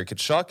 Either it could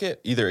shock it,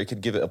 either it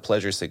could give it a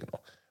pleasure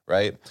signal,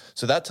 right?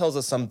 So that tells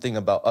us something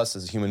about us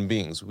as human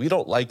beings. We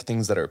don't like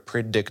things that are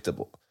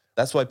predictable.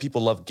 That's why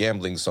people love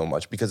gambling so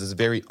much, because it's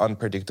very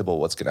unpredictable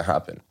what's going to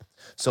happen.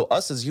 So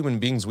us as human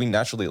beings, we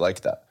naturally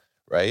like that,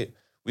 right?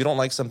 We don't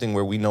like something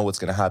where we know what's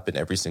going to happen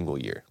every single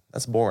year.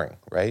 That's boring,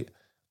 right?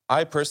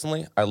 I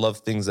love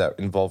things that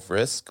involve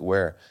risk,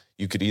 where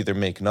you could either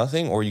make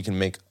nothing or you can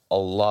make a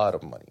lot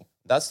of money.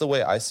 That's the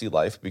way I see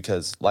life,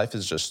 because life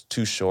is just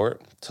too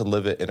short to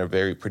live it in a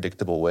very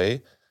predictable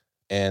way.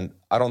 And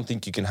I don't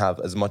think you can have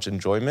as much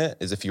enjoyment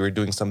as if you were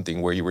doing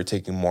something where you were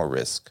taking more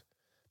risk.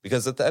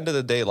 Because at the end of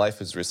the day,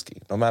 life is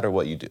risky, no matter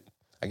what you do.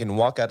 I can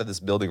walk out of this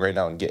building right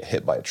now and get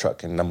hit by a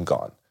truck and I'm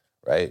gone,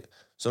 right?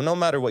 So no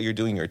matter what you're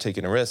doing, you're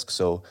taking a risk.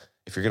 So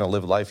if you're going to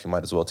live life, you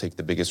might as well take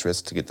the biggest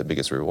risk to get the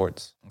biggest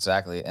rewards.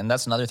 Exactly. And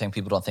that's another thing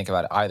people don't think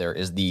about either,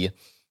 is the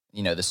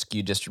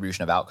skewed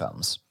distribution of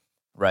outcomes,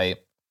 right?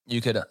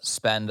 You could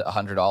spend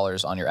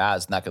 $100 on your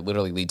ads and that could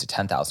literally lead to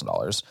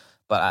 $10,000.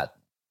 But at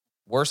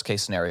worst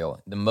case scenario,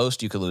 the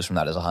most you could lose from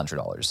that is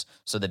 $100.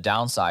 So the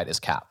downside is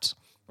capped,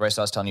 right?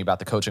 So I was telling you about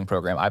the coaching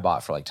program I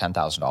bought for like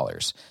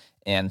 $10,000.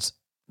 And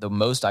the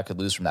most I could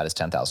lose from that is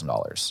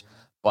 $10,000.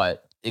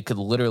 But it could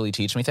literally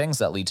teach me things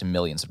that lead to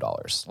millions of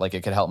dollars. Like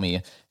it could help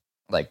me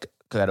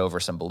get over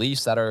some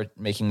beliefs that are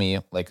making me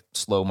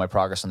slow my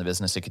progress in the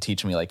business. It could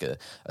teach me a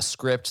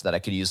script that I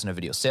could use in a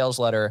video sales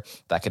letter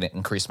that could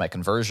increase my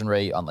conversion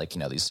rate on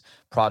these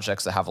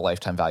projects that have a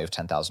lifetime value of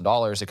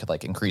 $10,000. It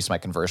could increase my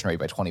conversion rate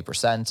by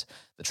 20%.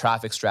 The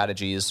traffic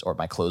strategies, or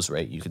my close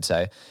rate, you could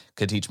say,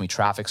 could teach me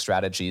traffic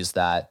strategies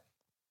that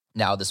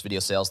now this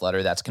video sales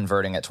letter that's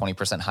converting at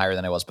 20% higher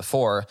than I was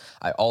before.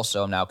 I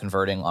also am now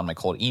converting on my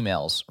cold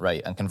emails,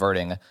 right? I'm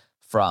converting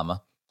from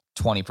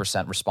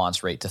 20%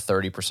 response rate to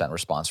 30%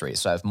 response rate.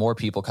 So I have more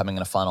people coming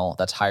in a funnel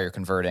that's higher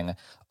converting.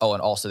 Oh,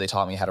 and also they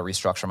taught me how to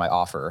restructure my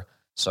offer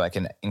so I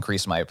can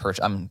increase my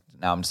purchase. I'm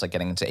just like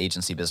getting into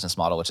agency business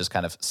model, which is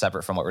kind of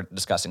separate from what we're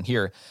discussing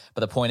here.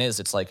 But the point is,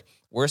 it's like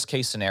worst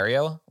case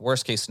scenario,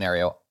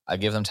 I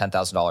give them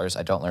 $10,000.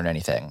 I don't learn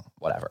anything,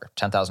 whatever,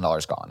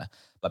 $10,000 gone.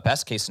 But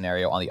best case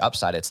scenario on the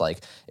upside, it's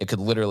like it could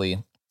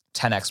literally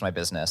 10x my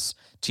business,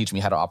 teach me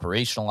how to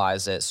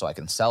operationalize it so I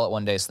can sell it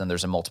one day. So then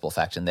there's a multiple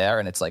effect in there.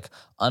 And it's like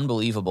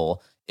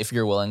unbelievable if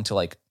you're willing to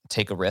like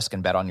take a risk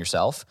and bet on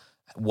yourself,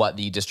 what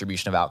the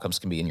distribution of outcomes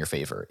can be in your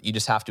favor. You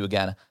just have to,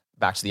 again,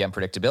 back to the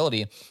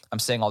unpredictability, I'm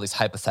saying all these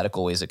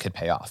hypothetical ways it could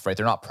pay off, right?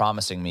 They're not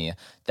promising me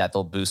that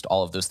they'll boost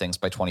all of those things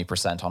by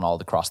 20% on all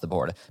across the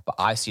board, but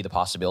I see the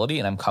possibility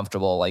and I'm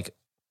comfortable like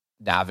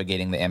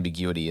navigating the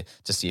ambiguity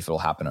to see if it'll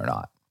happen or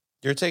not.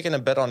 You're taking a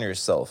bet on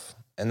yourself,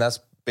 and that's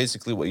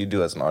basically what you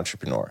do as an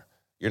entrepreneur.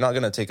 You're not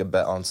going to take a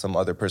bet on some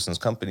other person's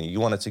company. You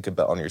want to take a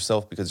bet on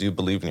yourself because you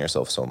believe in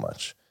yourself so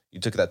much. You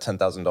took that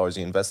 $10,000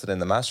 you invested in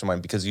the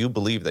mastermind because you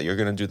believe that you're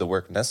going to do the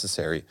work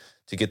necessary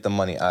to get the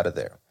money out of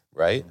there,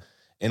 right?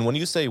 And when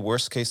you say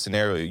worst case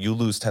scenario, you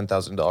lose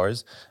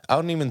 $10,000, I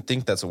don't even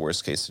think that's a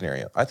worst case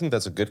scenario. I think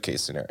that's a good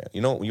case scenario.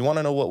 You want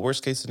to know what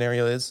worst case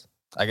scenario is?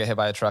 I get hit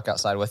by a truck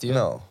outside with you?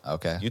 No.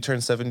 Okay. You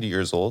turn 70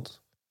 years old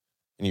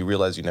and you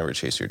realize you never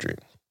chase your dream.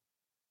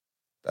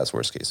 That's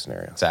worst case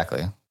scenario.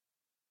 Exactly.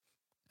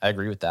 I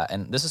agree with that.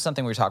 And this is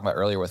something we were talking about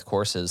earlier with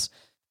courses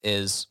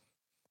is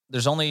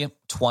there's only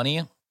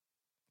 20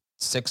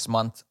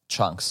 6-month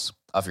chunks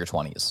of your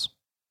 20s,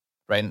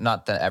 right?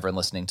 Not that everyone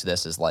listening to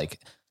this is like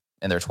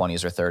in their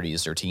 20s or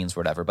 30s or teens,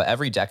 whatever, but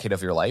every decade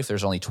of your life,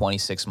 there's only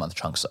 26-month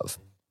chunks of.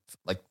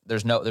 Like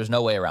there's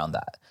no way around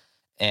that.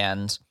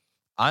 And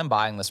I'm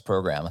buying this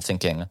program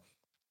thinking,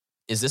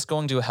 is this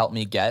going to help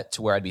me get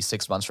to where I'd be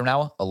 6 months from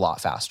now? A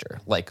lot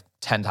faster, like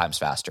 10 times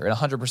faster and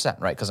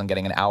 100%, right? Because I'm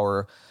getting an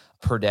hour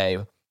per day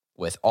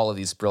with all of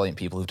these brilliant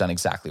people who've done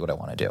exactly what I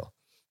want to do.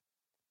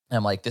 And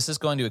I'm like, this is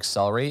going to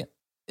accelerate.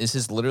 This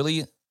is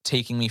literally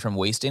taking me from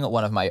wasting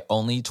one of my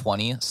only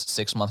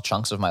 26-month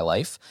chunks of my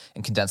life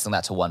and condensing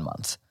that to 1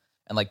 month.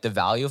 And like the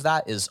value of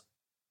that is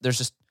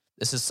this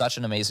is such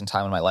an amazing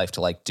time in my life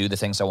to like do the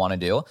things I want to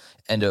do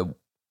and to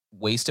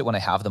waste it when I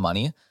have the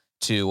money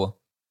to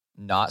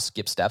not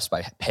skip steps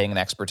by paying an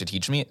expert to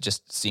teach me. It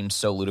just seemed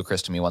so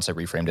ludicrous to me once I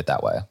reframed it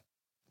that way.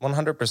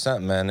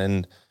 100%, man.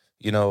 And,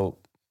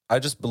 I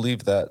just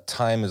believe that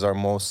time is our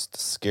most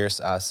scarce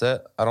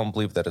asset. I don't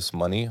believe that it's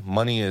money.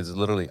 Money is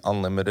literally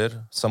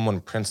unlimited. Someone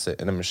prints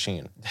it in a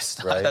machine.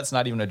 That's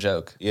not even a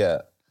joke. Yeah.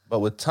 But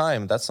with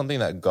time, that's something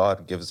that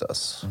God gives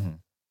us.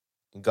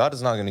 Mm-hmm. God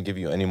is not going to give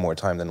you any more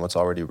time than what's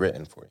already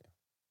written for you.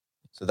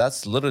 So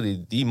that's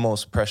literally the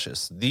most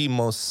precious, the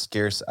most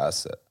scarce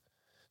asset.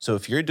 So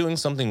if you're doing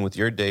something with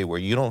your day where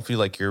you don't feel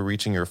like you're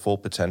reaching your full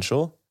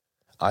potential,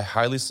 I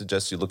highly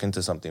suggest you look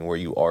into something where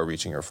you are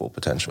reaching your full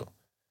potential.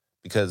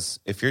 Because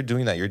if you're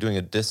doing that, you're doing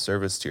a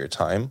disservice to your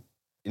time.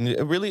 And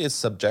it really is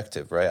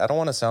subjective, right? I don't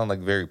want to sound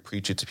like very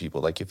preachy to people.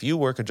 Like if you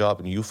work a job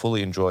and you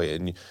fully enjoy it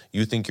and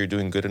you think you're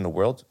doing good in the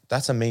world,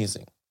 that's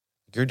amazing.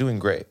 You're doing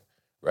great,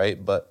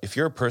 right? But if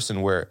you're a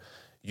person where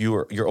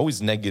you're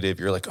always negative,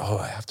 you're like, oh,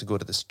 I have to go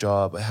to this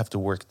job, I have to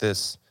work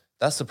this.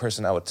 That's the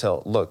person I would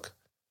tell, look,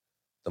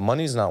 the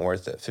money's not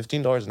worth it.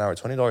 $15 an hour,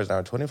 $20 an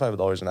hour,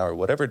 $25 an hour,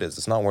 whatever it is,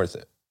 it's not worth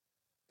it.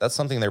 That's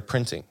something they're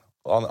printing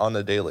on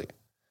the daily.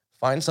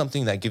 Find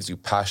something that gives you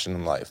passion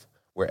in life,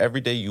 where every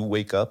day you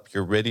wake up,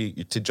 you're ready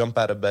to jump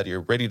out of bed,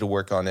 you're ready to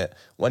work on it.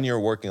 When you're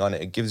working on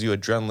it, it gives you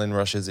adrenaline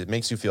rushes, it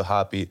makes you feel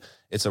happy.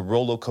 It's a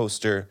roller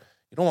coaster.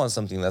 You don't want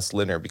something that's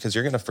linear because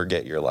you're going to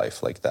forget your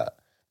life like that.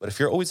 But if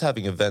you're always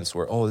having events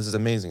where, oh, this is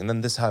amazing, and then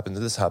this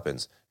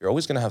happens, you're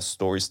always going to have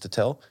stories to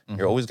tell. Mm-hmm.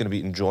 You're always going to be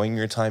enjoying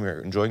your time,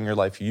 you're enjoying your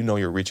life. You know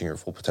you're reaching your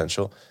full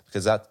potential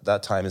because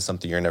that time is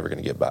something you're never going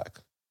to get back.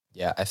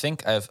 Yeah, I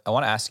think I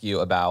want to ask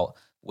you about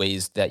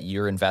ways that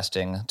you're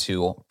investing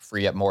to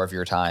free up more of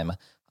your time,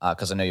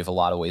 because I know you have a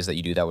lot of ways that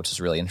you do that, which is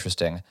really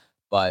interesting.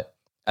 But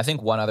I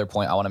think one other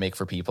point I want to make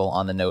for people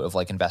on the note of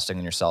like investing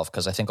in yourself,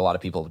 because I think a lot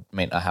of people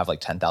may not have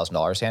like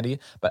 $10,000 handy,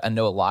 but I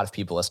know a lot of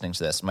people listening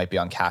to this might be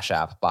on Cash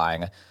App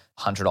buying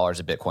 $100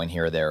 of Bitcoin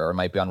here or there, or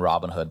might be on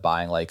Robinhood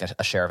buying like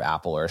a share of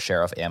Apple or a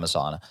share of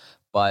Amazon.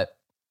 But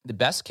the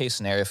best case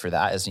scenario for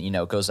that is,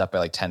 it goes up by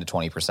like 10 to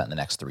 20% in the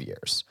next 3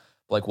 years.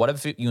 But like, what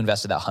if you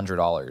invested that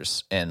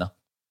 $100 in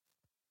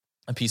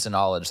a piece of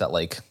knowledge that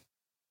like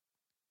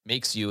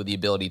makes you the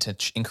ability to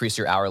increase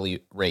your hourly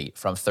rate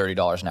from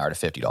 $30 an hour to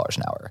 $50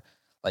 an hour?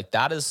 Like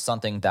that is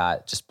something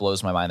that just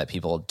blows my mind that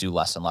people do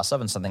less and less of,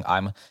 and something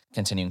I'm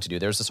continuing to do.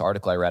 There's this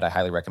article I read. I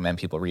highly recommend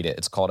people read it.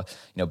 It's called,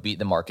 Beat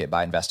the Market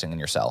by Investing in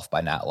Yourself by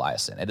Nat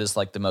Eliason. It is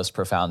like the most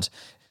profound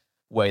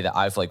way that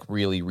I've like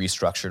really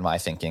restructured my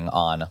thinking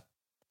on,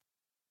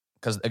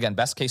 because again,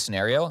 best case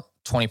scenario,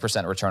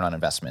 20% return on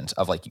investment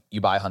of like you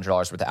buy $100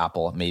 worth of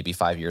Apple, maybe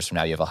 5 years from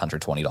now you have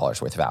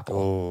 $120 worth of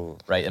Apple,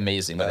 right?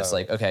 Amazing. But it's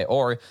like, okay,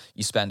 or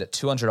you spend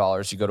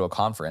 $200, you go to a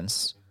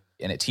conference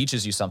and it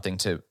teaches you something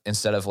to,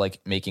 instead of like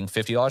making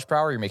 $50 per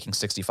hour, you're making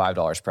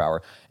 $65 per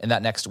hour. And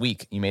that next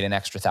week you made an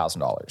extra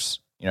 $1,000,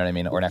 you know what I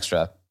mean? Or an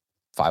extra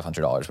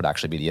 $500 would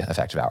actually be the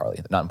effective hourly.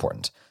 Not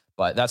important,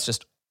 but that's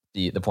just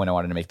the point I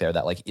wanted to make there,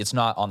 that like, it's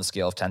not on the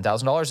scale of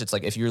 $10,000. It's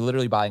like, if you're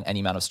literally buying any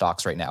amount of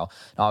stocks right now,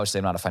 and obviously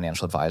I'm not a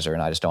financial advisor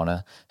and I just don't want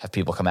to have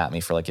people come at me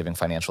for like giving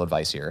financial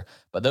advice here,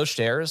 but those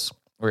shares,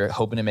 we're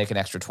hoping to make an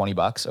extra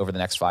 $20 over the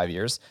next 5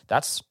 years.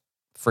 That's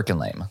freaking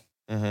lame.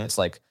 It's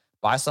like,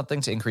 buy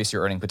something to increase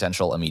your earning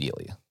potential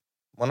immediately.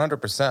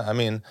 100%. I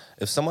mean,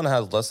 if someone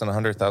has less than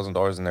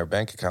 $100,000 in their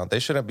bank account, they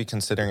shouldn't be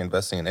considering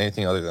investing in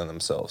anything other than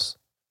themselves.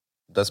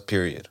 That's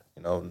period.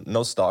 You know,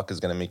 no stock is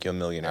going to make you a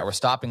millionaire. Yeah, we're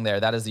stopping there.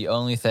 That is the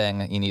only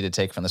thing you need to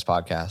take from this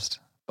podcast.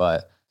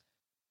 But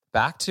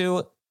back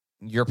to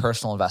your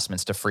personal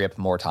investments to free up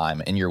more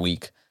time in your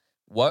week.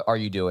 What are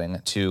you doing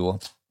to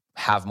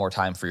have more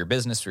time for your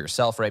business, for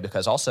yourself, right?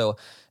 Because also,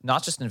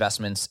 not just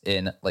investments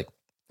in, like,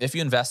 if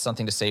you invest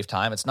something to save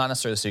time, it's not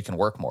necessarily so you can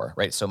work more,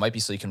 right? So it might be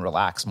so you can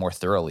relax more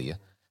thoroughly.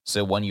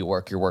 So when you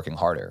work, you're working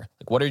harder.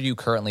 Like, what are you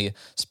currently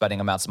spending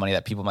amounts of money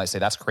that people might say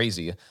that's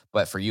crazy,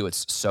 but for you,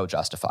 it's so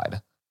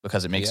justified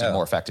because it makes you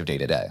more effective day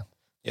to day?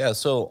 Yeah,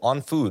 so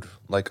on food,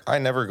 like, I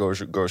never go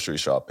grocery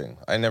shopping.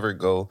 I never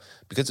go,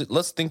 because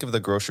let's think of the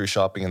grocery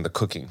shopping and the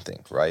cooking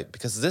thing, right?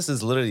 Because this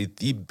is literally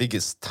the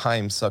biggest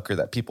time sucker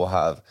that people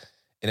have.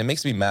 And it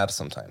makes me mad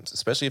sometimes,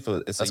 especially if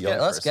it's a young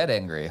person. Let's get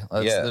angry.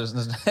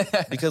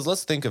 Because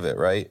let's think of it,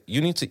 right? You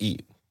need to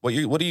eat. What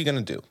are you going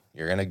to do?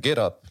 You're going to get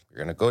up. You're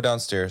going to go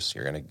downstairs.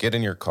 You're going to get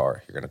in your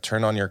car. You're going to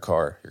turn on your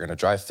car. You're going to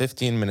drive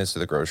 15 minutes to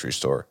the grocery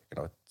store.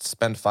 You know,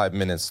 spend 5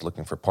 minutes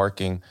looking for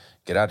parking.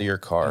 Get out of your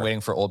car. And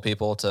waiting for old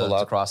people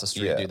to cross the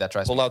street. Dude, that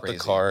drives me crazy. Pull out the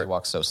car. They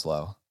walk so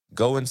slow.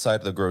 Go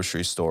inside the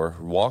grocery store,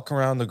 walk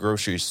around the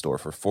grocery store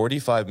for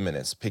 45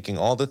 minutes, picking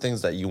all the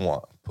things that you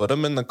want. Put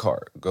them in the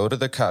car. Go to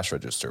the cash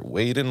register.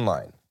 Wait in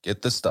line.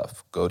 Get the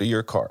stuff. Go to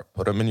your car.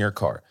 Put them in your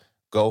car.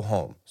 Go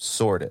home.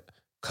 Sort it.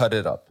 Cut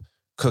it up.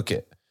 Cook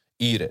it.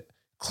 Eat it.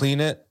 Clean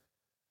it.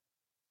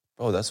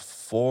 Bro, that's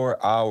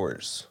 4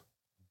 hours.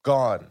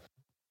 Gone.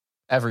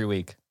 Every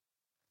week.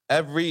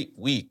 Every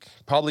week,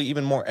 probably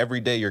even more every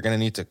day, you're going to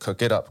need to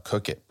cook it up,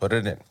 cook it, put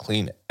it in,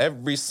 clean it.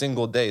 Every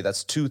single day,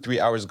 that's 2-3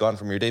 hours gone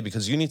from your day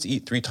because you need to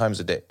eat 3 times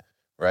a day,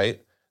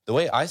 right? The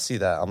way I see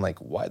that, I'm like,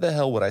 why the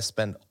hell would I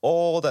spend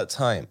all that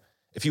time?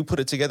 If you put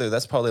it together,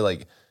 that's probably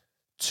like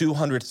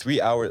 300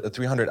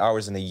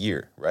 hours in a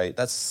year, right?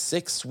 That's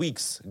 6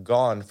 weeks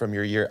gone from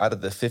your year out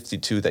of the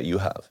 52 that you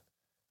have.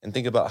 And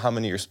think about how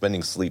many you're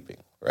spending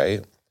sleeping,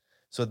 right?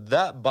 So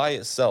that by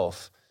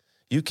itself,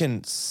 you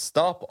can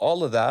stop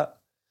all of that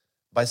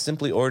by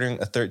simply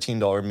ordering a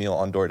 $13 meal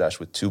on DoorDash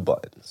with 2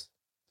 buttons.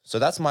 So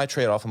that's my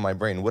trade-off in my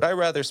brain. Would I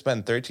rather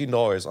spend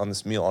 $13 on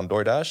this meal on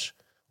DoorDash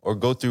or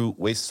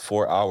waste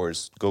 4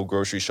 hours, go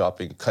grocery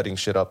shopping, cutting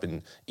shit up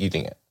and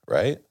eating it,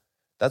 right?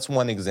 That's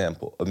one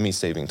example of me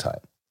saving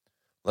time.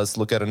 Let's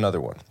look at another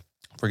one.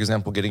 For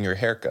example, getting your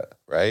haircut,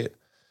 right?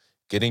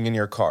 Getting in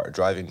your car,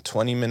 driving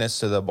 20 minutes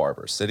to the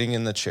barber, sitting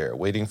in the chair,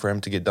 waiting for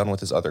him to get done with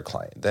his other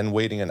client, then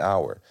waiting an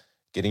hour,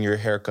 getting your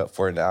haircut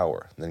for an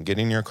hour, then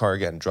getting in your car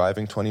again,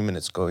 driving 20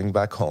 minutes, going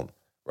back home,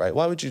 right?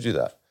 Why would you do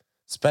that?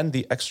 Spend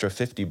the extra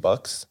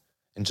 $50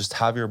 and just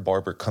have your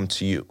barber come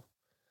to you.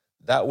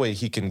 That way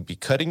he can be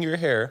cutting your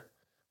hair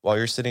while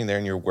you're sitting there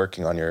and you're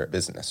working on your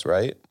business,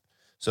 right?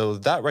 So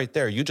that right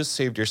there, you just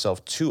saved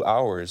yourself 2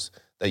 hours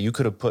that you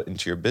could have put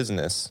into your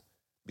business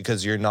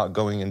because you're not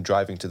going and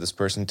driving to this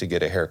person to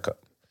get a haircut.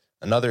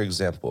 Another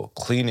example,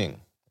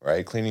 cleaning,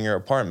 right? Cleaning your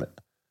apartment.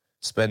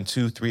 Spend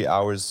 2-3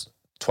 hours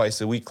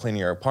twice a week cleaning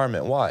your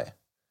apartment. Why?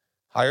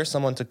 Hire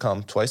someone to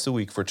come twice a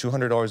week for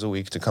 $200 a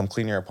week to come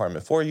clean your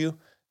apartment for you.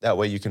 That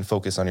way you can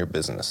focus on your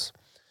business.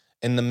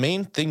 And the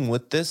main thing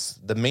with this,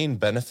 the main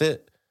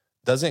benefit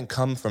doesn't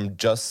come from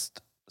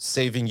just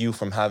saving you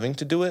from having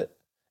to do it.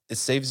 It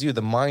saves you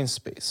the mind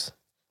space,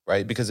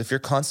 right? Because if you're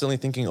constantly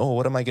thinking, oh,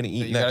 what am I going to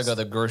eat next? You got to go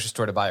to the grocery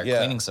store to buy your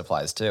cleaning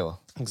supplies too.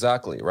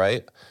 Exactly,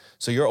 right?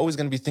 So you're always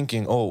going to be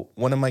thinking, oh,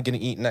 what am I going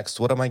to eat next?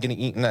 What am I going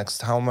to eat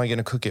next? How am I going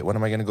to cook it? When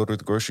am I going to go to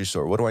the grocery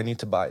store? What do I need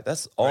to buy?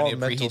 That's all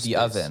mental space. Preheat the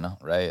oven,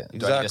 right? Exactly.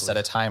 Do I need to set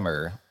a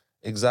timer?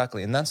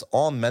 Exactly. And that's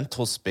all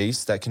mental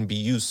space that can be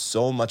used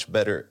so much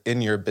better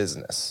in your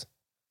business,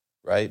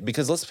 right?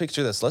 Because let's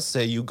picture this. Let's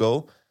say you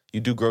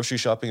do grocery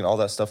shopping and all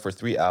that stuff for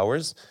 3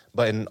 hours.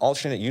 But in an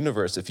alternate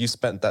universe, if you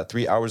spent that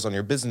 3 hours on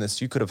your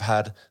business, you could have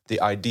had the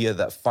idea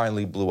that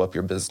finally blew up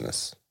your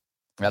business.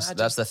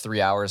 That's the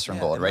 3 hours from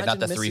gold, right? Not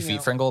the 3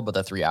 feet from gold, but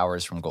the 3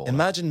 hours from gold.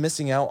 Imagine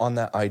missing out on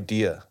that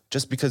idea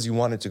just because you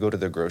wanted to go to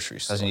the grocery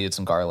store. Because you needed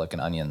some garlic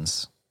and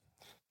onions.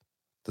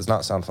 Does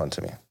not sound fun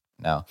to me.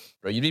 No.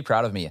 Bro, you'd be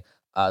proud of me.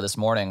 This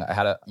morning,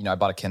 I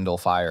bought a Kindle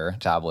Fire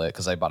tablet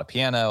because I bought a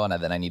piano and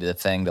then I needed a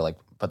thing to like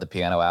put the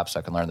piano app so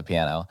I can learn the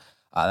piano.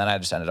 Then I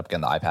just ended up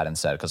getting the iPad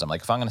instead because I'm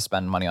like, if I'm going to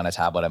spend money on a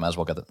tablet, I might as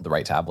well get the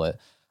right tablet.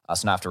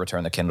 So now I have to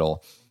return the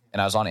Kindle.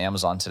 And I was on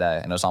Amazon today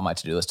and it was on my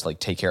to-do list to like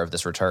take care of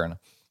this return.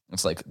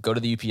 It's like, go to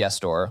the UPS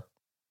store,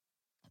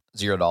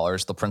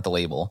 $0. They'll print the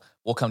label.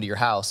 We'll come to your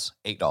house,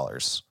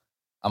 $8.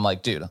 I'm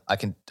like, dude, I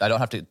don't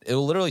have to, it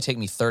will literally take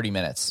me 30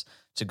 minutes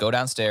to go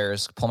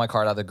downstairs, pull my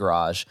car out of the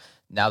garage.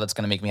 Now that's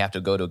going to make me have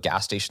to go to a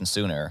gas station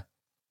sooner.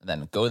 And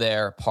then go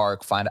there,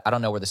 park, I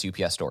don't know where this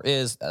UPS store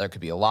is. There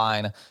could be a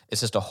line. It's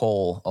just a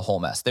whole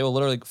mess. They will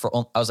literally,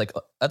 I was like,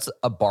 that's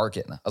a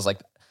bargain. I was like,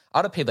 I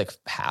would have paid like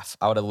half.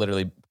 I would have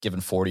literally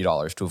given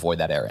 $40 to avoid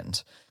that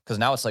errand. Because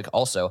now it's like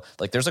also,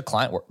 like there's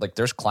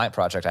client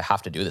project I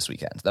have to do this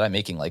weekend that I'm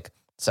making like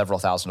several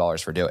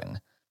 $1,000s for doing.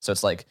 So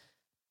it's like,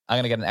 I'm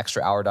going to get an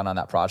extra hour done on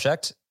that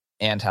project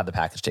and have the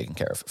package taken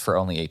care of for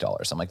only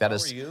 $8. I'm like, that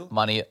is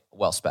money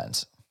well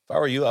spent. If I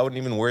were you, I wouldn't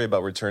even worry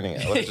about returning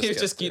it. I would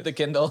just keep the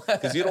Kindle.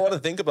 Because you don't want to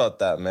think about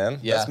that, man.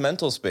 Yeah. That's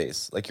mental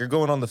space. Like you're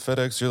going on the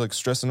FedEx, you're like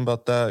stressing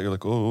about that. You're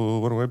like, oh,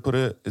 where do I put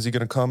it? Is he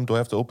going to come? Do I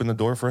have to open the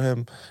door for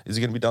him? Is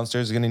he going to be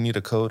downstairs? Is he going to need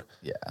a code?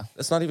 Yeah.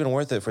 That's not even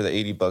worth it for the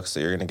 $80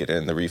 that you're going to get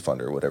in the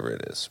refund or whatever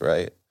it is,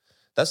 right?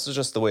 That's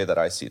just the way that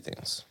I see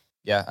things.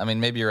 Yeah. I mean,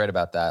 maybe you're right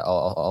about that.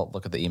 I'll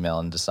look at the email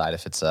and decide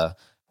if it's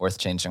worth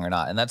changing or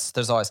not. And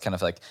there's always kind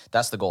of like,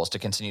 that's the goal, is to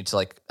continue to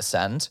like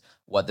ascend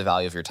what the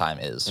value of your time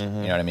is. You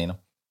know what I mean?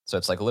 So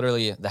it's like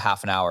literally the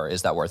half an hour,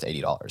 is that worth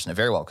 $80? And it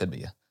very well could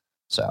be.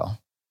 So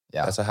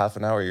yeah. That's a half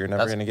an hour you're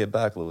never going to get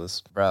back,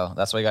 Lewis. Bro,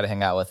 that's why you got to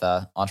hang out with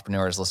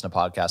entrepreneurs, listen to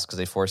podcasts, because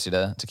they force you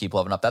to keep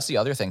leveling up. That's the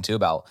other thing too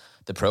about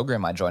the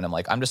program I joined. I'm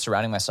like, I'm just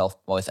surrounding myself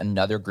with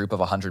another group of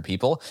 100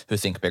 people who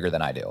think bigger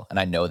than I do. And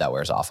I know that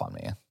wears off on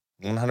me.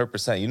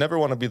 100%. You never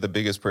want to be the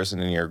biggest person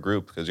in your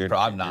group because you're. Bro,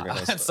 I'm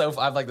not. So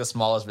I'm like the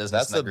smallest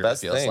business. That's in the group,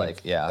 best it feels thing.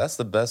 like. Yeah, that's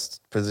the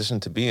best position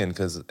to be in,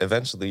 because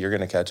eventually you're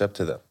going to catch up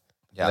to them.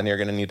 Yeah. Then you're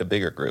going to need a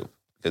bigger group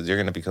because you're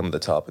going to become the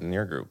top in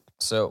your group.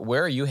 So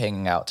where are you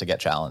hanging out to get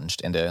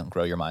challenged and to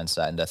grow your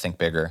mindset and to think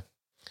bigger?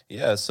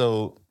 Yeah,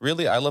 so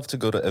really I love to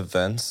go to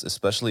events,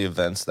 especially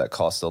events that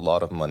cost a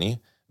lot of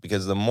money,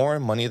 because the more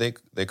money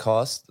they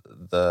cost,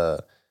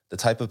 the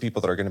type of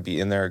people that are going to be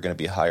in there are going to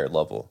be higher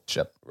level,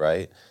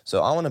 right?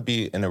 So I want to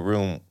be in a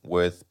room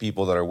with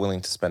people that are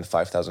willing to spend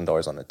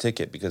 $5,000 on a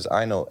ticket, because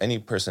I know any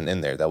person in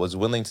there that was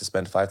willing to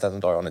spend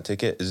 $5,000 on a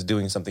ticket is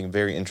doing something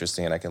very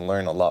interesting, and I can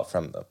learn a lot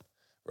from them,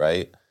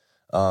 right?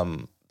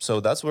 So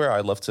that's where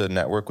I love to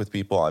network with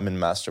people. I'm in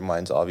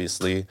masterminds,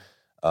 obviously.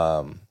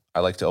 I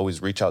like to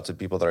always reach out to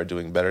people that are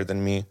doing better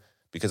than me,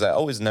 because I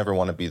always never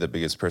want to be the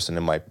biggest person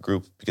in my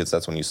group, because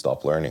that's when you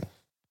stop learning.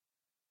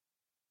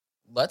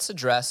 Let's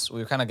address, we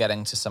were kind of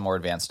getting to some more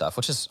advanced stuff,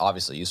 which is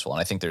obviously useful. And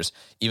I think there's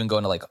even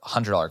going to like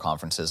 $100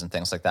 conferences and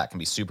things like that can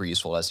be super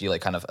useful as you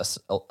like kind of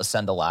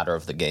ascend the ladder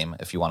of the game,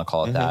 if you want to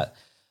call it that.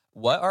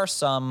 What are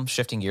some,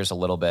 shifting gears a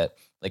little bit,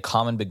 like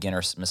common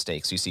beginner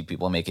mistakes you see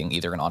people making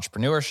either in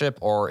entrepreneurship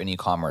or in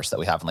e-commerce that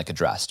we haven't like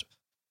addressed?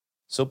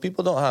 So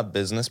people don't have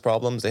business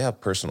problems, they have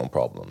personal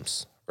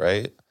problems,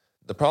 right?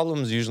 The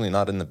problem is usually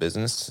not in the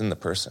business, it's in the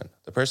person.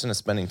 The person is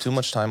spending too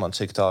much time on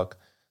TikTok.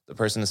 The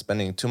person is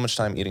spending too much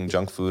time eating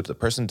junk food. The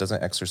person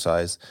doesn't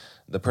exercise.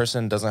 The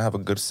person doesn't have a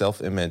good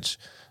self-image.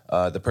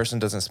 The person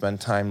doesn't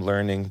spend time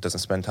learning, doesn't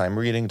spend time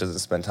reading, doesn't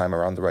spend time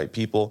around the right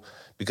people.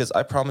 Because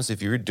I promise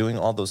if you're doing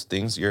all those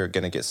things, you're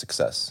going to get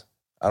success.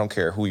 I don't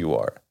care who you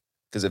are.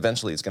 Because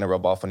eventually it's going to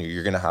rub off on you.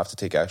 You're going to have to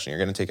take action. You're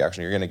going to take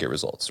action. You're going to get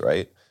results,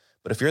 right?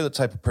 But if you're the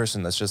type of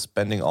person that's just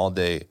spending all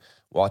day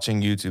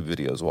watching YouTube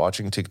videos,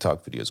 watching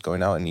TikTok videos,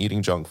 going out and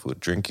eating junk food,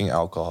 drinking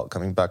alcohol,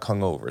 coming back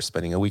hungover,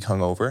 spending a week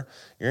hungover,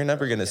 you're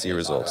never going to see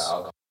results.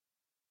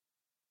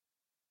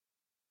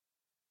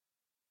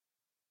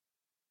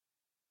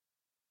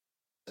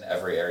 In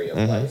every area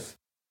of life.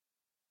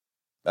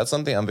 That's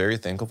something I'm very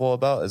thankful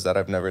about, is that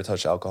I've never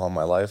touched alcohol in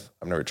my life.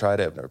 I've never tried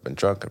it. I've never been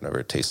drunk. I've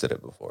never tasted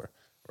it before,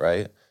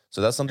 right? So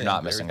that's something you're not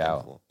I'm missing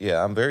thankful. out.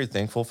 Yeah, I'm very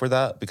thankful for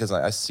that, because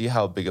I see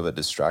how big of a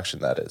distraction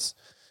that is.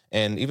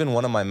 And even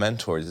one of my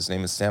mentors, his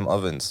name is Sam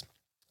Ovens,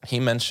 he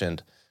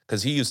mentioned,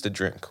 because he used to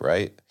drink,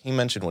 right? He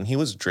mentioned when he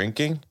was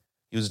drinking,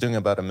 he was doing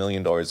about $1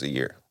 million a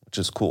year, which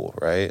is cool,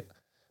 right?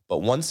 But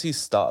once he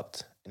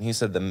stopped, and he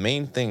said the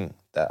main thing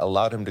that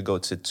allowed him to go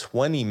to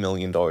 $20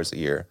 million a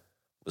year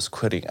was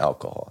quitting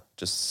alcohol,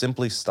 just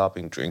simply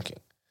stopping drinking.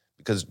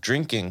 Because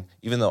drinking,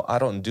 even though I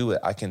don't do it,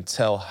 I can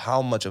tell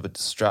how much of a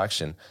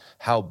distraction,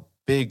 how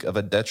big of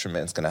a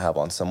detriment it's going to have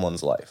on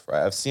someone's life,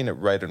 right? I've seen it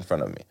right in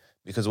front of me.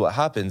 Because what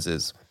happens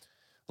is,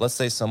 let's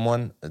say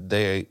someone,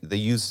 they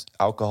use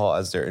alcohol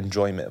as their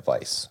enjoyment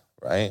vice,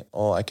 right?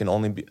 Oh, I can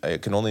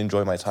only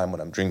enjoy my time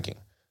when I'm drinking.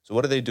 So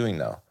what are they doing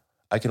now?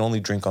 I can only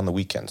drink on the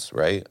weekends,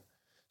 right?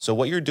 So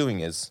what you're doing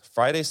is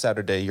Friday,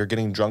 Saturday, you're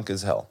getting drunk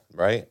as hell,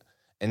 right?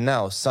 And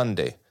now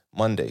Sunday,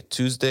 Monday,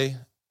 Tuesday,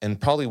 and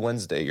probably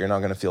Wednesday, you're not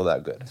going to feel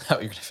that good. No,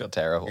 you're going to feel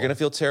terrible. You're going to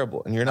feel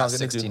terrible. And you're not going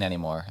to 16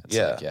 anymore. It's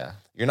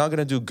You're not going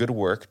to do good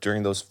work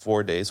during those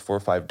 4 or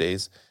 5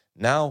 days.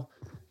 Now,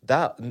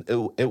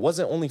 it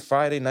wasn't only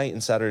Friday night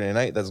and Saturday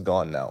night that's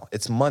gone now.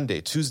 It's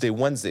Monday, Tuesday,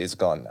 Wednesday is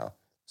gone now.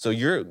 So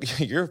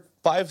you're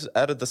 5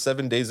 out of the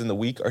 7 days in the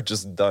week are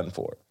just done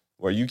for,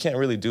 where you can't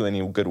really do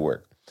any good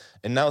work.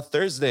 And now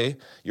Thursday,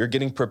 you're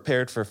getting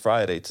prepared for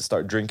Friday to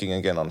start drinking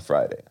again on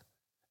Friday.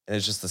 And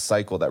it's just a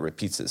cycle that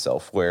repeats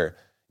itself, where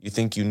you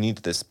think you need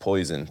this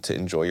poison to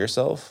enjoy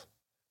yourself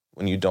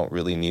when you don't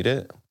really need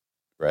it,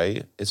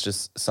 right? It's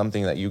just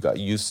something that you got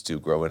used to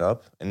growing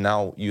up. And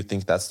now you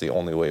think that's the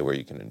only way where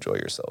you can enjoy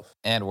yourself.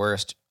 And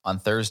worst, on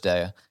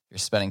Thursday, you're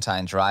spending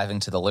time driving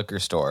to the liquor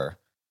store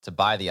to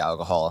buy the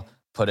alcohol,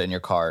 put it in your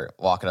cart,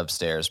 walk it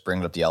upstairs, bring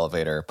it up the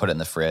elevator, put it in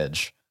the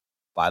fridge,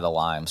 buy the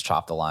limes,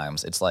 chop the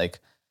limes. It's like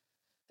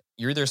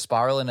you're either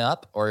spiraling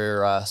up or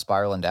you're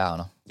spiraling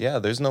down. Yeah,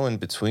 there's no in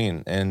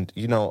between. And,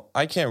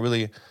 I can't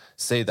really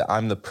say that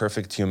I'm the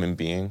perfect human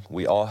being.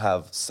 We all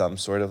have some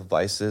sort of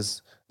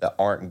vices that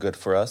aren't good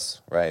for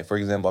us, right? For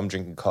example, I'm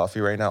drinking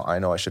coffee right now. I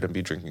know I shouldn't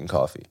be drinking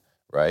coffee,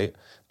 right?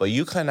 But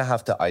you kind of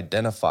have to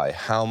identify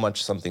how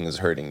much something is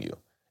hurting you.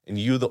 And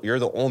you're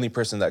the only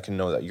person that can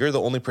know that. You're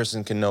the only person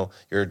who can know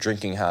your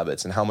drinking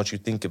habits and how much you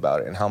think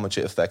about it and how much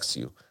it affects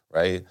you,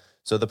 right?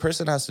 So the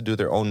person has to do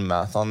their own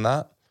math on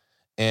that.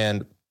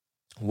 And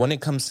when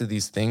it comes to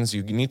these things,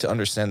 you need to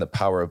understand the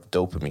power of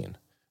dopamine,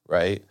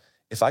 right?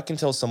 If I can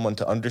tell someone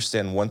to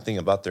understand one thing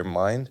about their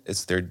mind,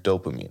 it's their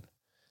dopamine.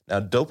 Now,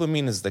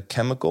 dopamine is the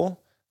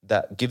chemical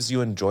that gives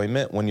you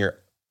enjoyment when you're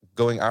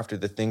going after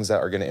the things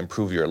that are going to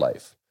improve your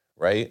life,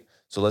 right?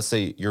 So let's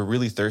say you're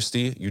really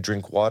thirsty, you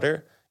drink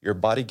water, your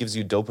body gives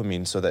you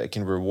dopamine so that it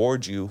can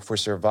reward you for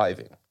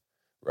surviving,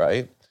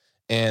 right?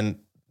 And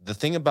the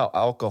thing about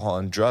alcohol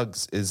and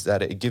drugs is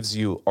that it gives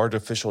you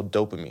artificial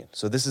dopamine.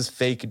 So this is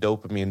fake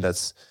dopamine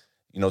that's,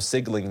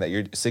 signaling that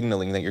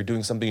you're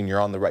doing something and you're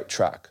on the right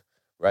track,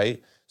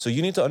 right? So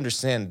you need to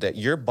understand that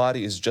your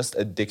body is just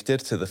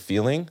addicted to the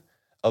feeling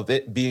of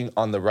it being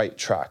on the right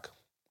track,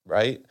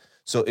 right?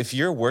 So if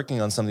you're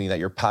working on something that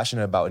you're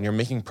passionate about and you're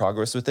making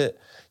progress with it,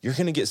 you're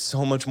going to get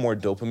so much more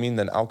dopamine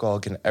than alcohol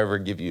can ever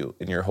give you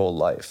in your whole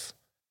life.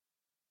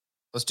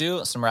 Let's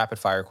do some rapid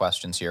fire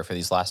questions here for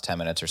these last 10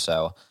 minutes or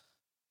so.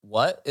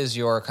 What is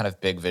your kind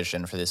of big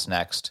vision for this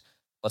next,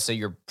 let's say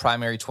your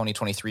primary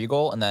 2023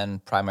 goal and then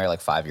primary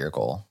 5-year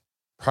goal?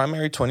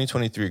 Primary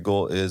 2023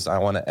 goal is I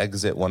want to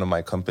exit one of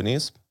my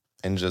companies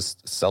and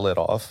just sell it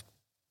off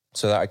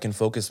so that I can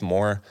focus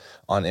more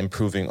on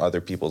improving other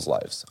people's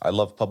lives. I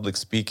love public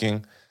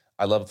speaking.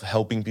 I love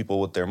helping people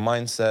with their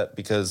mindset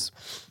because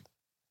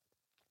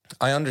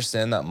I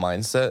understand that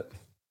mindset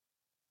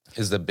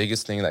is the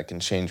biggest thing that can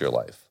change your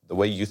life, the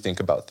way you think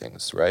about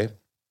things, right?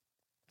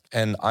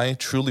 And I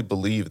truly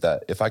believe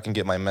that if I can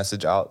get my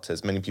message out to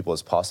as many people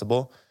as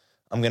possible,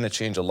 I'm going to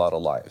change a lot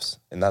of lives.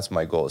 And that's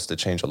my goal, is to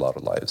change a lot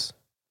of lives.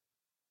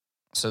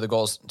 So the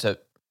goal is to,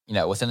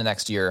 within the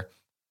next year,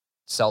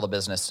 sell the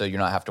business so you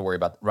don't have to worry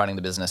about running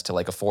the business to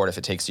afford if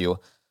it takes you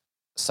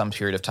some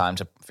period of time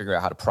to figure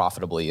out how to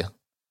profitably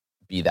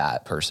be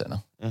that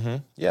person. Mm-hmm.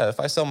 Yeah, if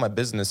I sell my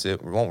business,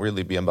 it won't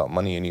really be about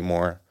money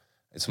anymore.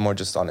 It's more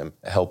just on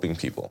helping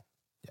people.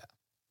 Yeah,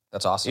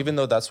 that's awesome. Even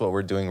though that's what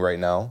we're doing right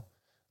now,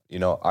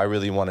 I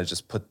really want to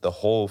just put the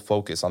whole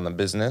focus on the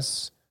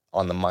business,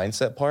 on the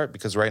mindset part,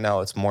 because right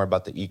now it's more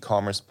about the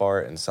e-commerce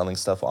part and selling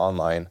stuff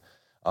online,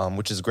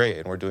 which is great.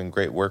 And we're doing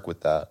great work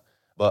with that.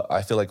 But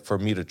I feel like for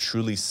me to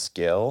truly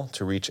scale,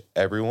 to reach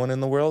everyone in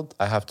the world,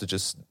 I have to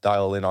just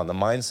dial in on the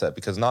mindset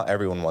because not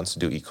everyone wants to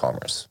do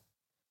e-commerce.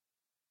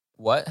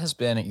 What has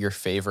been your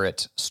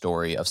favorite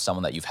story of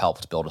someone that you've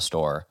helped build a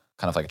store,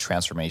 kind of like a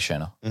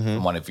transformation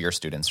from one of your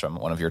students, from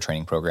one of your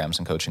training programs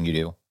and coaching you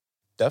do?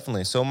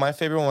 Definitely. So my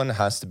favorite one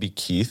has to be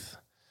Keith.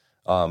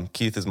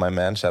 Keith is my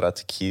man. Shout out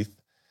to Keith.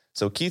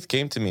 So Keith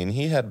came to me and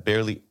he had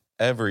barely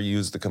ever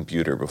used the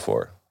computer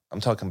before. I'm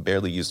talking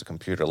barely used a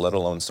computer, let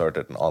alone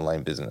started an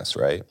online business,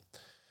 right?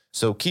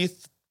 So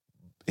Keith,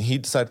 he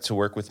decided to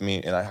work with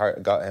me and I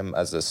got him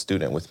as a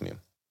student with me.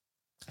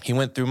 He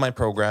went through my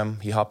program.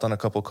 He hopped on a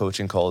couple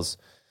coaching calls.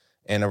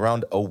 And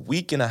around a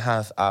week and a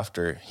half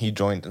after he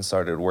joined and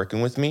started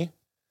working with me,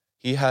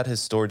 he had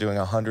his store doing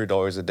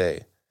 $100 a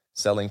day,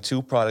 selling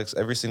 2 products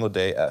every single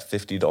day at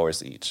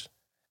 $50 each.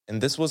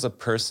 And this was a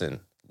person,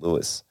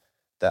 Lewis,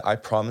 that I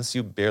promise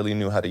you barely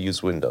knew how to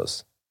use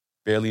Windows,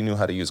 barely knew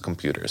how to use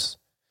computers.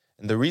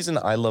 And the reason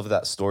I love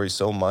that story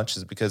so much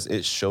is because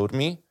it showed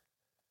me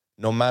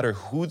no matter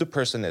who the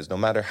person is, no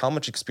matter how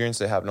much experience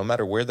they have, no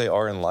matter where they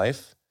are in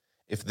life,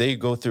 if they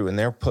go through and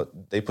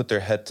they put their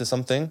head to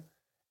something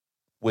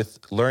with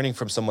learning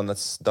from someone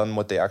that's done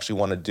what they actually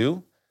want to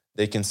do,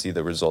 they can see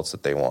the results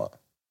that they want.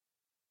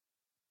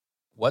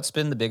 What's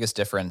been the biggest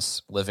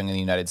difference living in the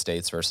United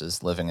States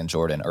versus living in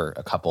Jordan, or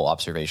a couple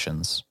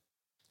observations?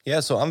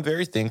 Yeah, so I'm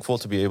very thankful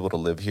to be able to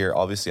live here.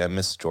 Obviously, I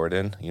miss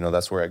Jordan.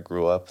 That's where I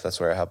grew up. That's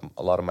where I have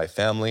a lot of my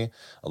family,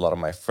 a lot of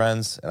my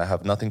friends, and I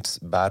have nothing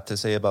bad to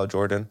say about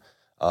Jordan.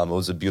 It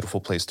was a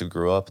beautiful place to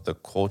grow up. The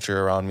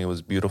culture around me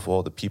was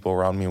beautiful. The people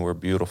around me were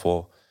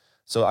beautiful.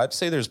 So I'd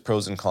say there's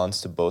pros and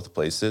cons to both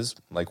places.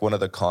 Like one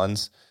of the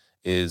cons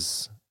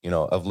is,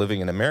 of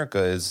living in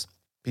America is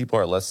people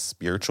are less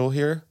spiritual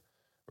here,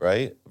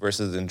 right?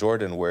 Versus in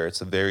Jordan where it's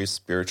a very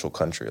spiritual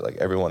country. Like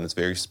everyone is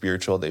very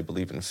spiritual. They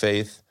believe in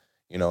faith.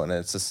 And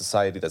it's a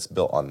society that's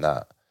built on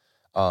that.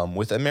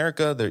 With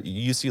America,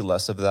 you see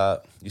less of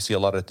that. You see a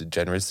lot of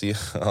degeneracy,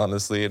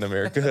 honestly, in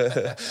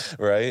America,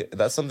 right?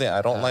 That's something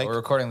I don't like. We're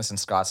recording this in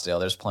Scottsdale.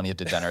 There's plenty of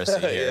degeneracy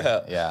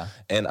here. Yeah.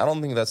 And I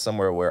don't think that's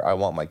somewhere where I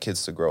want my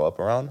kids to grow up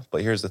around.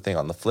 But here's the thing.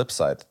 On the flip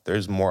side,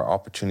 there's more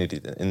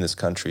opportunity in this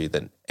country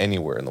than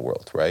anywhere in the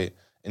world, right?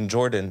 In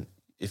Jordan,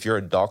 if you're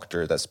a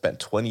doctor that spent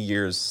 20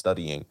 years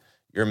studying,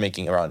 you're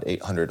making around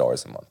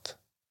 $800 a month.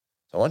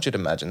 So I want you to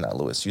imagine that,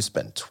 Lewis. You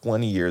spent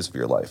 20 years of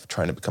your life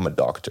trying to become a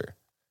doctor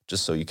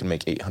just so you can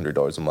make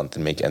 $800 a month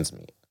and make ends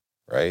meet,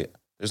 right?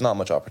 There's not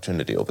much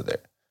opportunity over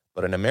there.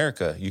 But in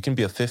America, you can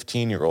be a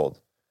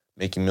 15-year-old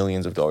making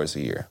millions of dollars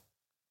a year.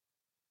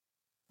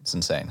 It's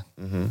insane.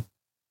 Mm-hmm.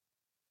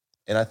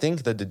 And I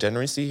think the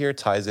degeneracy here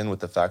ties in with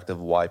the fact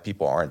of why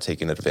people aren't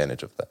taking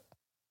advantage of that.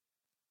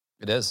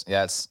 It is.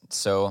 Yeah, it's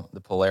so,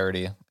 the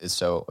polarity is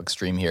so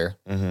extreme here.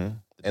 Mm-hmm.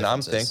 And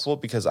I'm thankful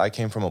because I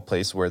came from a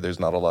place where there's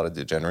not a lot of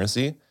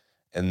degeneracy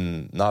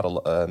and not a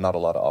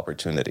lot of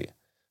opportunity.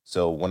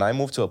 So when I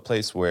moved to a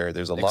place where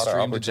there's a lot of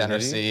opportunity,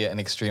 degeneracy and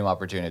extreme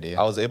opportunity,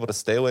 I was able to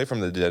stay away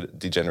from the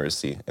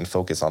degeneracy and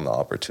focus on the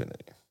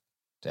opportunity.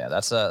 Yeah,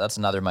 that's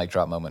another mic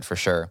drop moment for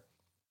sure.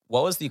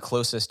 What was the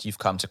closest you've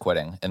come to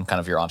quitting in kind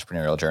of your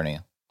entrepreneurial journey?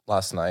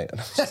 Last night.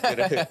 Just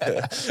kidding.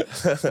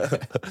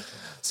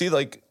 See,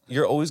 like,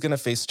 you're always going to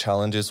face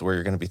challenges where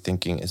you're going to be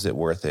thinking, is it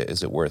worth it?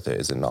 Is it worth it?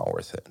 Is it not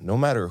worth it? No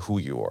matter who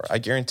you are. I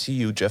guarantee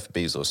you Jeff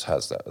Bezos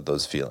has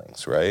those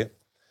feelings, right?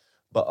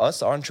 But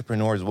us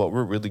entrepreneurs, what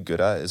we're really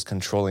good at is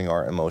controlling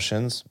our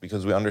emotions,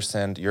 because we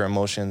understand your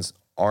emotions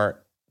aren't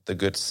the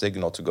good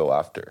signal to go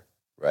after,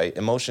 right?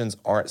 Emotions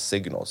aren't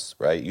signals,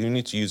 right? You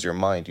need to use your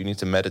mind. You need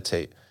to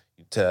meditate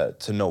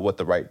to know what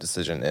the right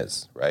decision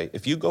is, right?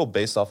 If you go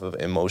based off of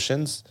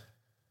emotions,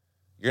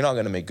 you're not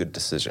going to make good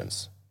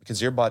decisions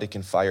because your body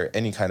can fire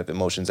any kind of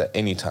emotions at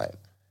any time,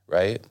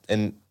 right?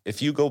 And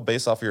if you go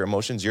based off your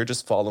emotions, you're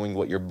just following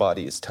what your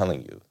body is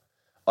telling you.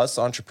 Us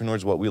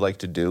entrepreneurs, what we like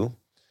to do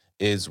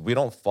is we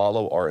don't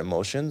follow our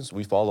emotions,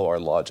 we follow our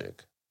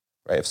logic,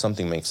 right? If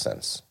something makes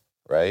sense,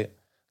 right?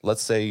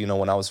 Let's say,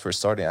 when I was first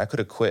starting, I could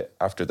have quit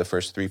after the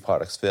first 3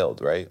 products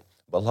failed, right?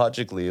 But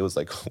logically, it was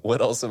like,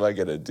 what else am I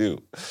going to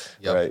do,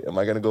 right? Am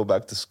I going to go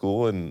back to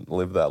school and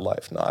live that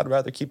life? No, I'd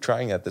rather keep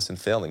trying at this and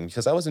failing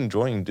because I was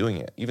enjoying doing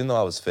it, even though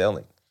I was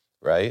failing,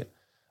 right?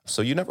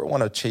 So you never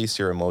want to chase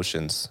your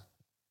emotions,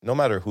 no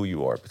matter who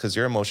you are, because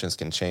your emotions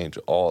can change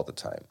all the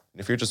time.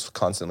 If you're just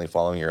constantly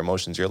following your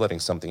emotions, you're letting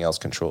something else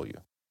control you.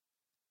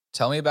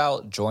 Tell me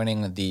about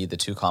joining the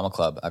 2 Comma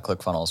Club at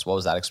ClickFunnels. What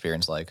was that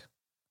experience like?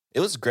 It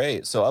was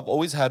great. So I've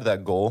always had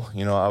that goal.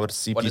 I would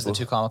see What people. is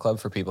the 2 Comma Club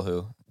for people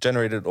who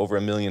generated over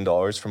 $1 million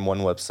from one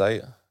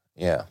website?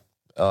 Yeah.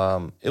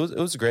 It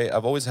was great.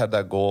 I've always had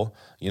that goal.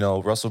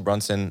 Russell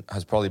Brunson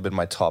has probably been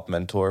my top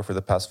mentor for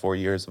the past 4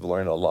 years. I've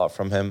learned a lot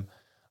from him.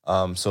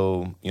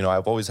 So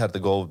I've always had the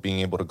goal of being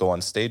able to go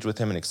on stage with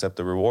him and accept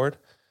the reward.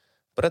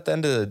 But at the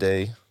end of the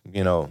day,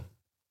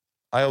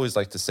 I always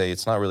like to say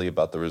it's not really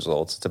about the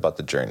results. It's about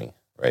the journey,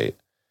 right?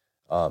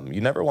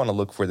 You never want to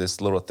look for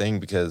this little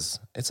thing because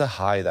it's a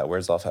high that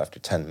wears off after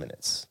 10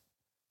 minutes.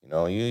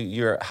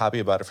 You're happy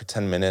about it for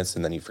 10 minutes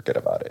and then you forget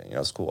about it.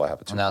 It's cool. I have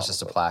it. And now it's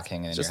just a plaque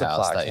hanging in your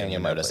house that you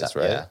notice that,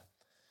 right? Yeah.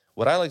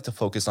 What I like to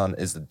focus on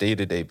is the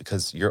day-to-day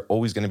because you're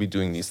always going to be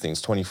doing these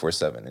things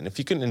 24/7. And if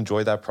you can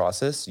enjoy that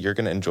process, you're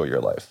going to enjoy your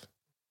life.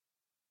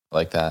 I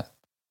like that.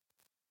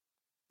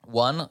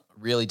 One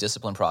really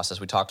disciplined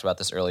process. We talked about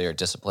this earlier,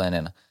 discipline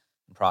and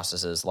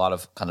processes, a lot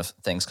of kind of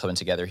things coming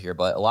together here,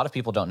 but a lot of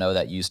people don't know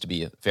that you used to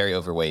be very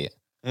overweight.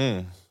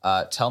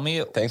 Tell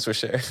me. Thanks for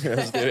sharing.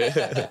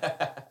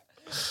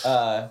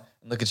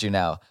 Look at you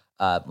now.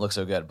 Look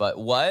so good. But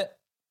what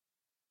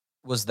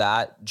was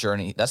that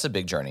journey? That's a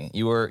big journey.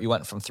 You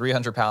went from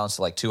 300 pounds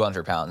to like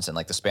 200 pounds in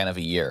like the span of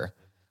a year.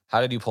 How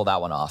did you pull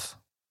that one off?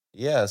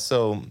 Yeah.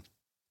 So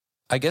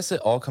I guess it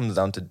all comes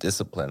down to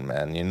discipline,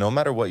 man. No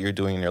matter what you're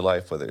doing in your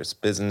life, whether it's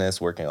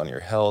business, working on your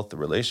health, the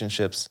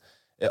relationships,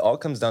 it all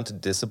comes down to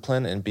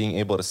discipline and being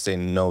able to say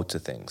no to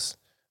things,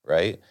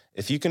 right?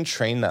 If you can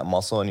train that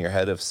muscle in your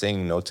head of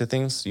saying no to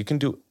things, you can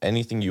do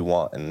anything you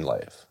want in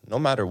life, no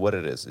matter what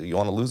it is. You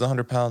want to lose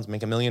 100 pounds,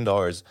 make $1 million,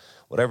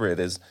 whatever it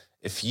is.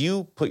 If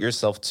you put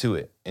yourself to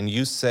it and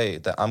you say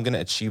that I'm going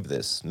to achieve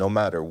this, no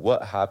matter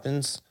what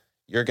happens,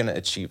 you're going to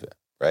achieve it,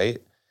 right?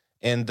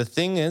 And the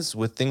thing is,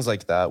 with things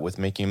like that, with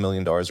making $1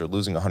 million or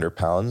losing 100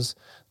 pounds,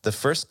 the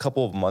first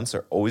couple of months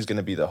are always going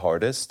to be the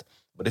hardest.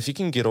 But if you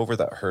can get over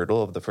that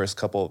hurdle of the first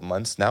couple of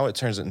months, now it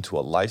turns into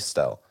a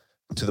lifestyle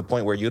to the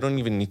point where you don't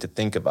even need to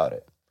think about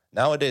it.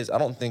 Nowadays, I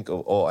don't think,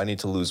 I need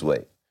to lose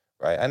weight,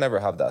 right? I never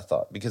have that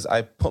thought because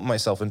I put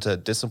myself into a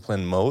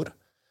discipline mode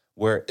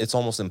where it's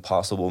almost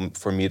impossible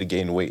for me to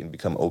gain weight and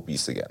become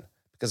obese again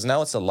because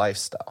now it's a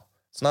lifestyle.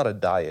 It's not a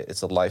diet,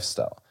 it's a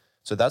lifestyle.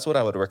 So that's what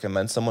I would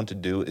recommend someone to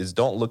do is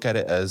don't look at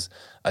it as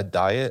a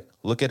diet.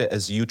 Look at it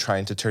as you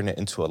trying to turn it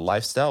into a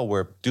lifestyle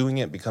where doing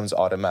it becomes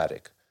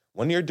automatic.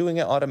 When you're doing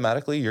it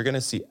automatically, you're going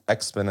to see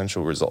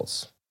exponential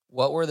results.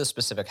 What were the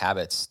specific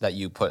habits that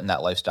you put in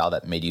that lifestyle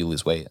that made you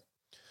lose weight?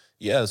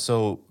 Yeah,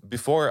 so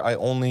before I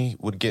only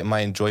would get my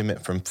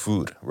enjoyment from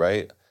food,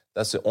 right?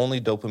 That's the only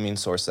dopamine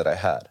source that I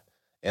had.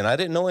 And I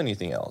didn't know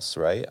anything else,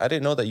 right? I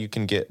didn't know that you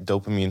can get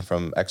dopamine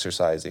from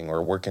exercising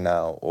or working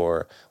out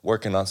or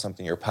working on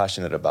something you're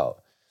passionate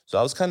about. So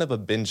I was kind of a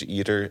binge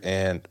eater,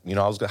 and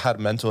had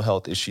mental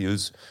health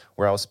issues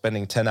where I was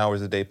spending 10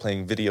 hours a day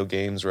playing video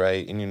games,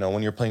 right? And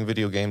when you're playing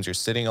video games, you're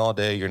sitting all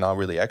day, you're not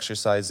really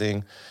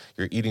exercising,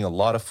 you're eating a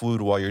lot of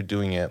food while you're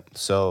doing it.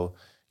 So,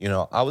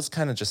 I was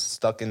kind of just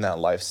stuck in that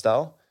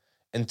lifestyle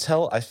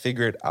until I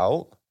figured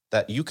out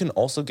that you can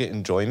also get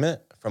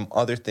enjoyment from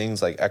other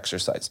things like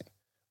exercising,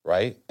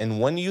 right?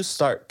 And when you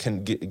start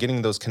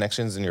getting those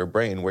connections in your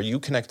brain where you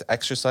connect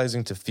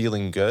exercising to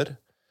feeling good,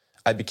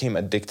 I became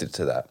addicted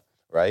to that,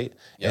 right?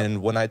 Yep.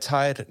 And when I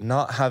tied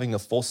not having a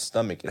full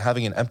stomach and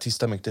having an empty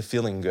stomach to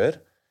feeling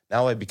good,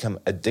 now I become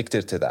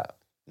addicted to that.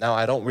 Now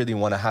I don't really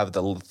want to have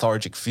the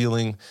lethargic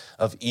feeling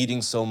of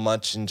eating so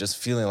much and just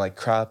feeling like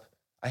crap.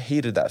 I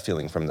hated that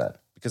feeling from that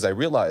because I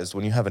realized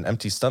when you have an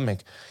empty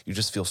stomach, you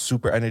just feel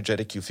super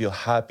energetic, you feel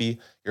happy,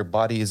 your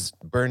body is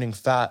burning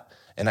fat.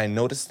 And I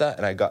noticed that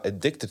and I got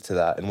addicted to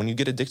that. And when you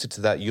get addicted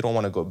to that, you don't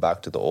want to go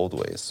back to the old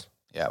ways.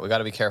 Yeah, we got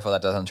to be careful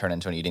that doesn't turn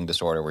into an eating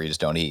disorder where you just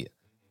don't eat.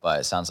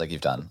 But it sounds like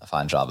you've done a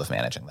fine job of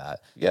managing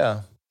that.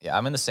 Yeah. Yeah,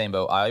 I'm in the same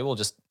boat. I will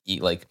just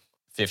eat like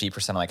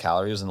 50% of my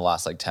calories in the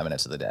last like 10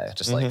 minutes of the day.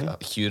 Just like a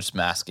huge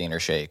mass gainer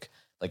shake,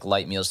 like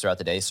light meals throughout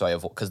the day. So I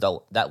avoid, because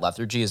that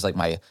lethargy is like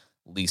my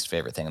least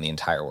favorite thing in the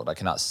entire world. I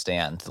cannot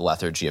stand the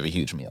lethargy of a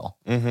huge meal.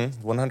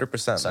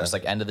 100%. So I just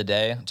like end of the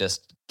day,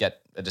 just get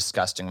a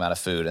disgusting amount of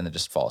food and then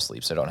just fall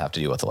asleep so I don't have to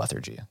deal with the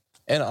lethargy.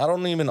 And I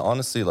don't even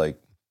honestly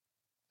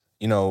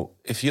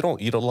if you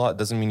don't eat a lot,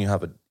 doesn't mean you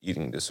have an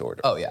eating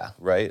disorder. Oh, yeah.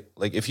 Right?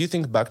 Like, if you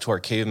think back to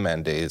our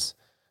caveman days,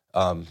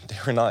 they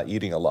were not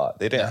eating a lot.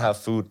 They didn't have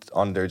food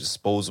on their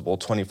disposable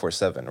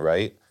 24/7,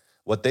 right?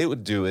 What they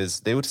would do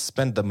is they would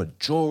spend the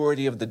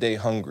majority of the day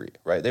hungry,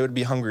 right? They would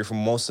be hungry for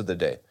most of the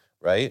day,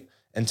 right?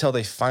 Until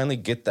they finally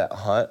get that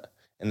hunt,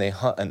 and they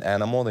hunt an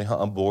animal, they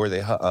hunt a boar,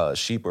 they hunt a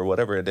sheep or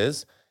whatever it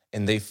is,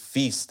 and they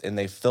feast and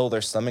they fill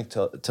their stomach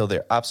till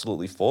they're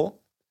absolutely full.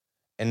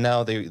 And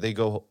now they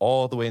go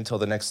all the way until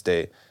the next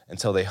day,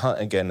 until they hunt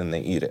again and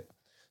they eat it.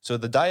 So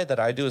the diet that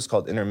I do is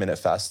called intermittent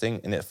fasting,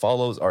 and it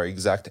follows our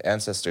exact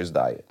ancestors'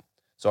 diet.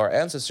 So our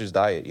ancestors'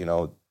 diet,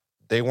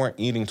 they weren't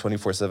eating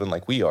 24/7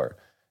 like we are.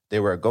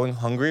 They were going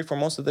hungry for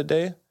most of the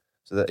day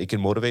so that it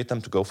can motivate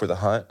them to go for the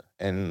hunt.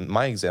 And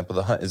my example,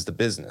 the hunt is the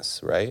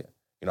business, right?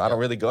 I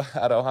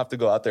don't have to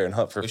go out there and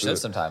hunt for food. We should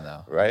sometime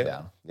though. Right?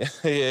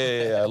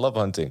 Yeah. I love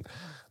hunting.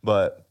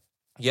 But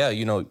yeah,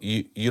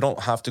 you don't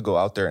have to go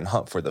out there and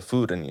hunt for the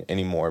food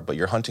anymore, but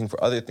you're hunting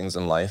for other things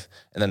in life.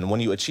 And then when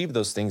you achieve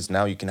those things,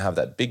 now you can have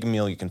that big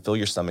meal, you can fill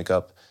your stomach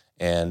up.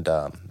 And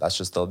that's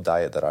just the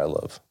diet that I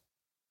love.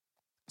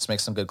 Let's make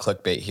some good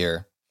clickbait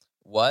here.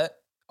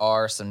 What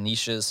are some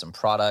niches, some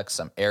products,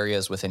 some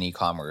areas within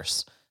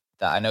e-commerce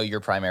that I know you're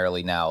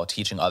primarily now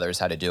teaching others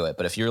how to do it,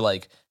 but if you're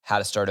like how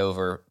to start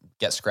over,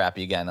 get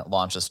scrappy again,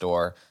 launch a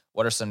store,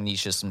 what are some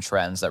niches, some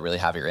trends that really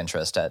have your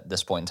interest at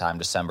this point in time,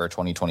 December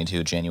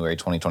 2022, January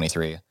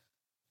 2023?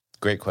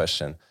 Great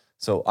question.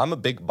 So I'm a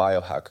big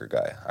biohacker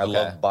guy. I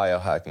love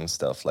biohacking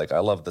stuff. Like, I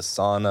love the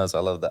saunas, I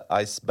love the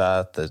ice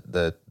bath,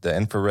 the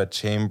infrared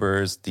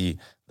chambers, the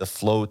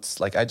floats.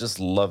 Like, I just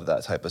love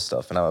that type of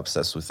stuff, and I'm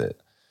obsessed with it.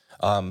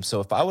 So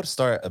if I would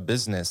start a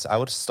business, I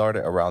would start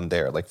it around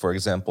there. Like, for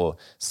example,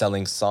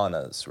 selling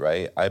saunas,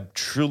 right? I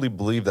truly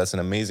believe that's an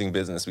amazing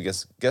business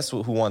because guess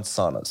who wants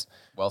saunas?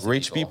 Wealthy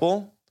Rich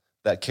people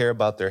that care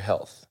about their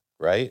health,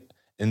 right?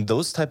 And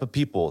those type of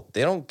people,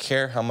 they don't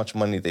care how much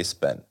money they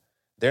spend.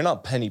 They're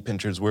not penny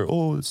pinchers where,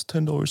 it's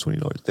 $10,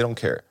 $20. They don't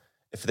care.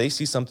 If they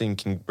see something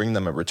can bring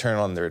them a return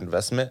on their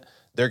investment,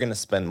 they're going to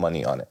spend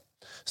money on it.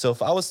 So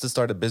if I was to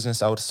start a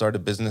business, I would start a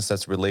business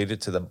that's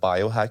related to the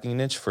biohacking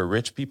niche for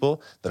rich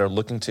people that are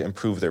looking to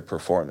improve their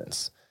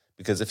performance.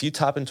 Because if you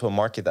tap into a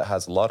market that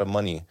has a lot of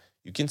money,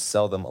 you can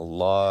sell them a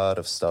lot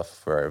of stuff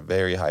for a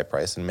very high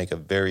price and make a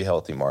very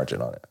healthy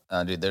margin on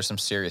it. Dude, there's some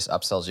serious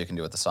upsells you can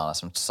do with the sauna.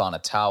 Some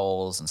sauna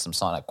towels and some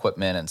sauna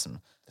equipment and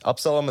some...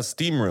 Upsell them a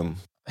steam room.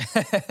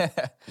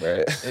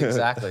 Right?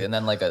 Exactly. And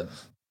then like a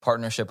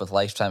partnership with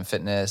Lifetime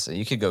Fitness.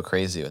 You could go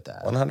crazy with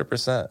that.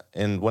 100%.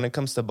 And when it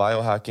comes to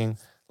biohacking,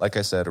 like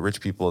I said, rich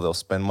people, they'll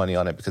spend money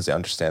on it because they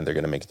understand they're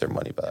going to make their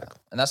money back. Yeah.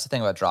 And that's the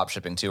thing about drop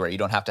shipping too, right? You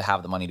don't have to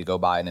have the money to go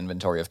buy an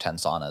inventory of 10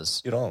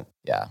 saunas. You don't.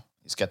 Yeah.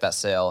 You just get that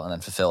sale and then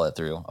fulfill it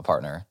through a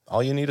partner.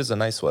 All you need is a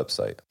nice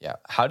website. Yeah.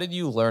 How did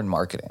you learn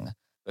marketing?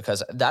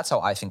 Because that's how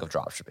I think of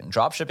drop shipping.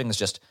 Drop shipping is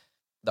just,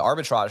 the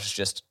arbitrage is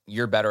just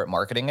you're better at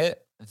marketing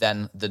it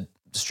than the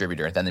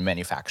distributor, than the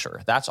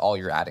manufacturer. That's all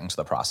you're adding to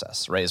the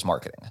process, right? Is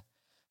marketing.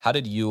 How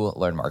did you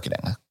learn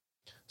marketing?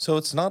 So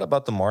it's not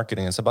about the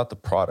marketing, it's about the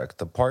product.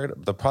 The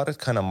product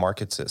kind of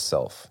markets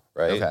itself,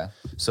 right? Okay.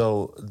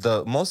 So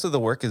most of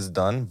the work is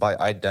done by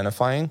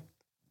identifying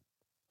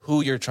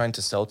who you're trying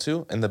to sell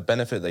to and the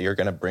benefit that you're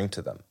going to bring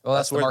to them. Well,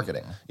 that's the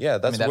marketing. Yeah,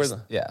 that's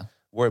yeah.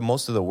 Where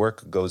most of the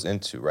work goes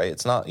into, right?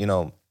 It's not,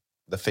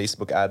 the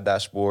Facebook ad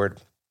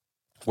dashboard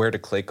where to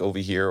click over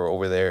here or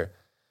over there.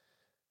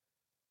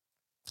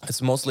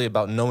 It's mostly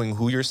about knowing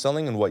who you're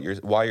selling and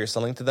why you're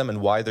selling to them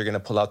and why they're going to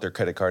pull out their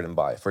credit card and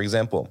buy. For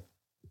example,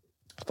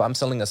 if I'm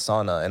selling a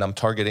sauna and I'm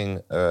targeting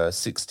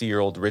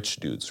 60-year-old rich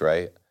dudes,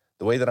 right?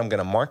 The way that I'm going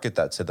to market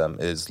that to them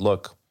is,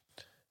 look,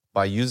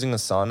 by using a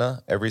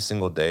sauna every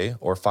single day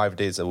or 5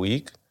 days a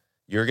week,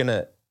 you're going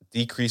to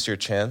decrease your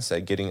chance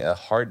at getting a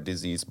heart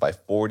disease by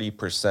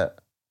 40%.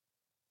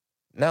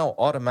 Now,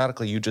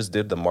 automatically, you just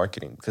did the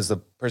marketing because the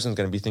person's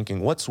going to be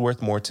thinking, what's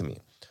worth more to me?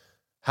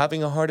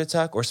 Having a heart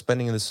attack or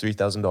spending this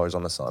 $3,000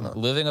 on a sauna?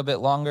 Living a bit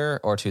longer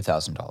or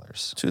 $2,000?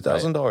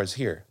 $2,000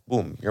 here.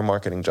 Boom, your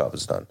marketing job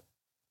is done.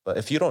 But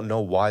if you don't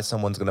know why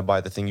someone's going to buy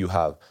the thing you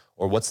have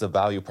or what's the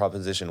value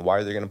proposition, why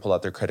are they going to pull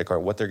out their credit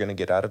card, what they're going to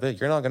get out of it,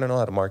 you're not going to know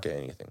how to market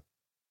anything.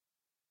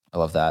 I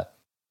love that.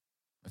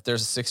 If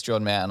there's a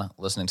 60-year-old man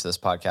listening to this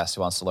podcast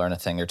who wants to learn a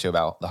thing or two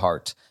about the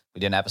heart, we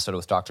did an episode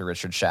with Dr.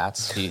 Richard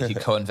Schatz. He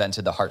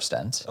co-invented the heart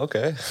stent.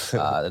 Okay.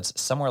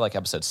 It's somewhere like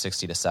episode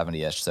 60 to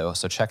 70-ish. So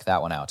check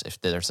that one out.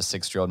 If there's a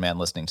 60-year-old man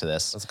listening to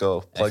this. Let's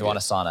go. If you want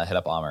a sauna, hit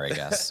up Amer, I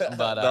guess.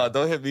 But no,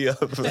 don't hit me up.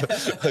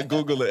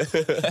 Google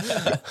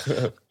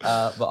it.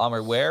 But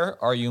Amer,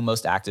 where are you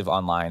most active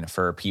online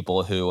for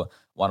people who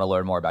want to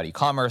learn more about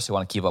e-commerce, who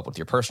want to keep up with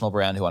your personal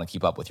brand, who want to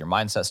keep up with your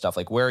mindset stuff?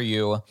 Like, where are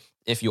you,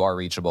 if you are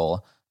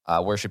reachable?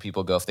 Where should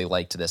people go if they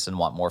liked this and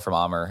want more from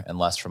Amer and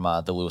less from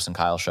the Lewis and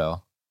Kyle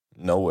show?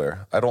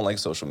 Nowhere. I don't like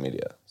social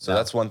media. So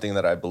that's one thing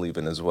that I believe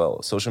in as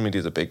well. Social media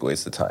is a big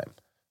waste of time,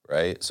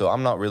 right? So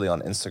I'm not really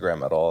on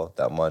Instagram at all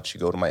that much. You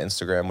go to my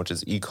Instagram, which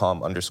is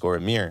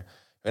ecom_Amer. You're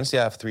going to see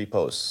I have 3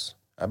 posts.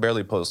 I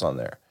barely post on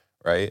there,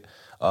 right?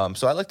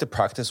 So I like to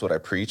practice what I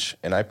preach,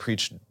 and I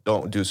preach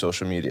don't do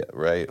social media,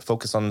 right?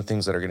 Focus on the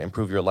things that are going to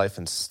improve your life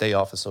and stay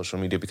off of social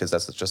media because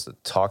that's just a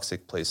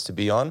toxic place to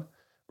be on,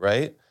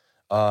 right?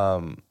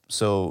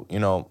 So,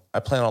 I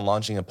plan on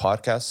launching a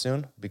podcast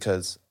soon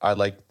because I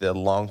like the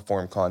long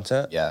form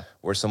content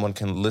where someone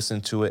can listen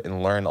to it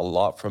and learn a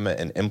lot from it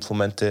and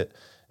implement it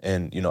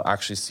and,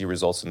 actually see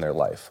results in their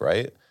life.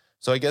 Right.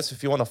 So I guess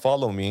if you want to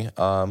follow me,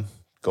 go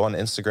on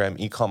Instagram,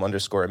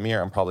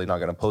 ecom_Amer. I'm probably not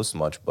going to post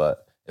much,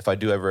 but if I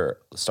do ever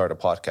start a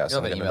podcast,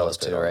 I'm going to email us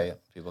too, right?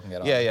 People can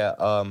get on.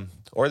 Yeah.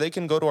 Or they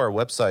can go to our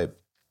website.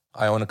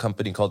 I own a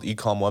company called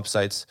Ecom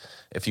Websites.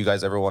 If you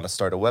guys ever want to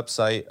start a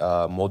website,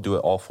 we'll do it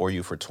all for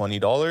you for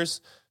 $20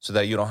 so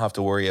that you don't have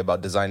to worry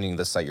about designing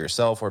the site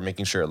yourself or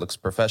making sure it looks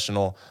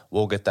professional.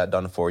 We'll get that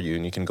done for you,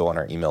 and you can go on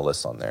our email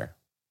list on there.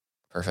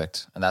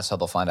 Perfect. And that's how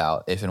they'll find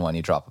out if and when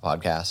you drop a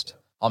podcast.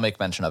 I'll make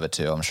mention of it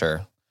too, I'm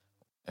sure,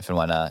 if and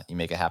when you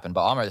make it happen.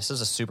 But Amer, this is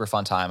a super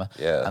fun time.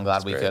 Yeah, I'm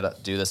glad we could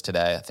do this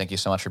today. Thank you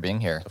so much for being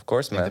here. Of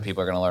course, man. I think the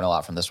people are going to learn a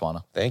lot from this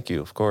one. Thank you.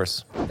 Of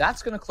course.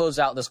 That's going to close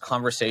out this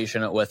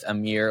conversation with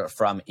Amer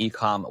from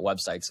Ecom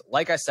Websites.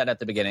 Like I said at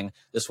the beginning,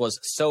 this was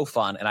so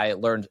fun, and I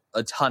learned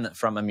a ton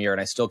from Amer,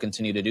 and I still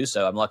continue to do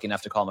so. I'm lucky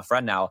enough to call him a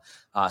friend now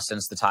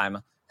since the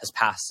time has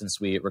passed since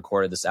we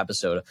recorded this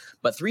episode.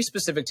 But 3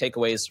 specific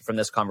takeaways from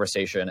this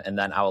conversation, and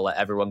then I will let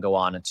everyone go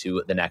on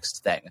to the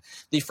next thing.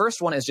 The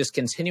first one is just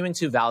continuing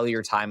to value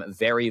your time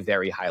very,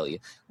 very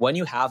highly. When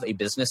you have a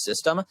business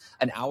system,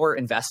 an hour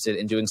invested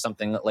in doing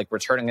something like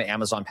returning an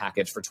Amazon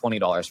package for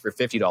 $20, for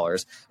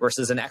 $50,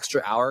 versus an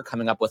extra hour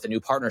coming up with a new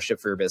partnership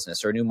for your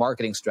business or a new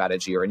marketing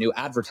strategy or a new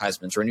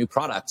advertisement or a new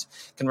product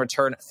can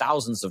return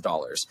thousands of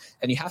dollars.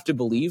 And you have to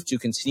believe to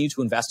continue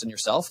to invest in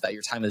yourself that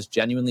your time is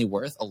genuinely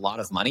worth a lot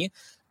of money.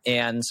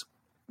 And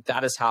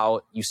that is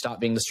how you stop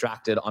being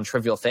distracted on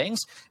trivial things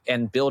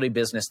and build a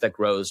business that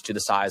grows to the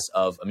size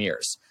of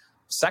Amer's.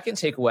 Second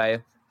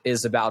takeaway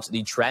is about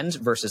the trend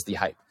versus the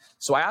hype.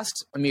 So I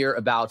asked Amer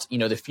about,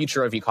 the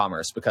future of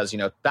e-commerce because,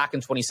 back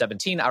in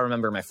 2017, I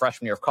remember my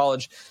freshman year of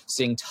college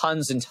seeing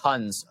tons and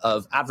tons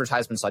of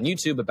advertisements on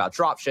YouTube about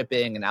drop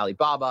shipping and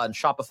Alibaba and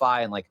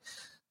Shopify. And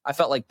I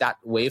felt like that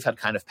wave had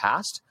kind of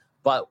passed.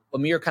 But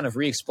Amer kind of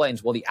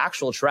re-explains, well, the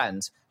actual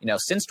trend,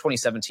 since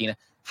 2017,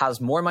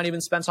 has more money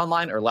been spent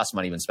online or less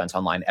money been spent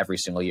online every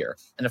single year?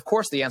 And of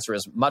course, the answer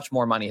is much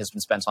more money has been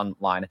spent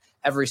online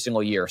every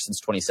single year since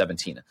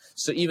 2017.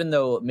 So even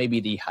though maybe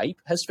the hype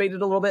has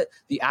faded a little bit,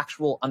 the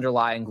actual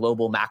underlying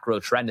global macro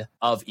trend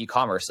of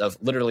e-commerce, of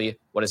literally,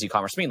 what does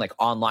e-commerce mean? Like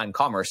online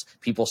commerce,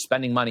 people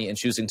spending money and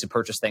choosing to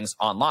purchase things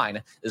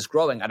online is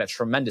growing at a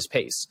tremendous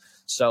pace.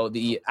 So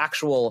the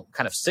actual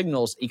kind of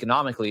signals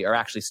economically are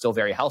actually still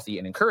very healthy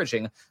and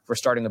encouraging for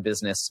starting a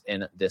business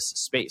in this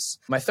space.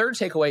 My third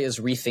takeaway is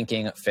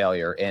rethinking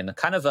failure in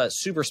kind of a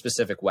super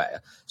specific way.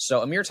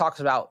 So Amer talks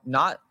about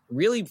not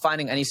really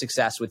finding any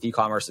success with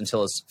e-commerce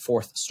until his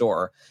 4th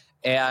store.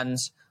 And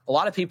a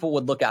lot of people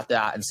would look at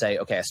that and say,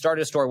 okay, I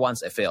started a store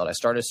once, it failed. I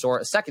started a store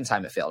a second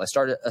time, it failed. I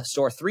started a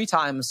store 3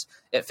 times,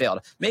 it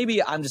failed.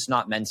 Maybe I'm just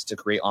not meant to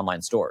create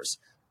online stores.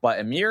 But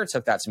Amer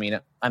took that to mean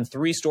I'm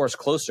 3 stores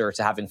closer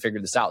to having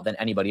figured this out than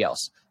anybody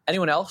else.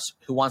 Anyone else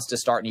who wants to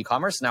start an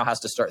e-commerce now has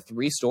to start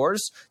 3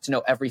 stores to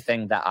know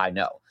everything that I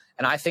know.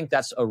 And I think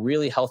that's a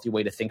really healthy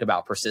way to think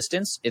about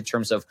persistence in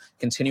terms of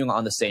continuing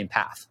on the same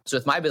path. So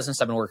with my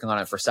business, I've been working on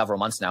it for several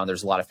months now, and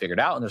there's a lot I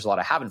figured out and there's a lot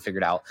I haven't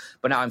figured out.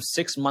 But now I'm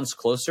 6 months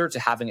closer to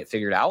having it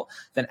figured out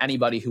than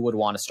anybody who would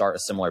want to start a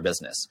similar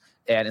business.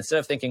 And instead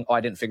of thinking, oh,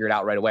 I didn't figure it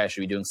out right away, I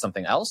should be doing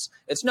something else.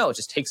 It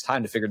just takes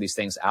time to figure these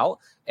things out.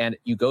 And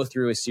you go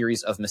through a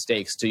series of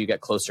mistakes till you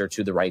get closer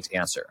to the right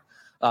answer.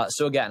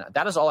 So again,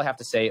 that is all I have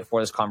to say for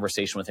this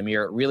conversation with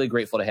Amer. Really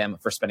grateful to him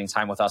for spending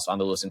time with us on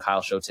the Lewis and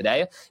Kyle Show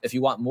today. If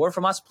you want more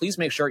from us, please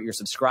make sure you're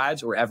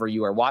subscribed wherever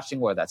you are watching,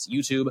 whether that's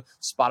YouTube,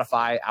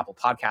 Spotify, Apple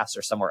Podcasts,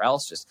 or somewhere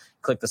else. Just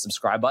click the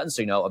subscribe button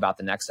so you know about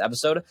the next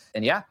episode.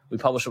 And yeah, we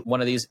publish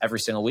one of these every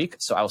single week.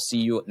 So I will see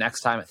you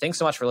next time. Thanks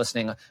so much for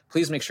listening.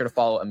 Please make sure to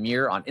follow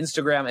Amer on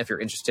Instagram if you're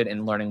interested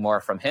in learning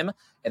more from him.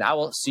 And I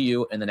will see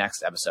you in the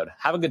next episode.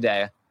 Have a good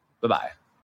day. Bye-bye.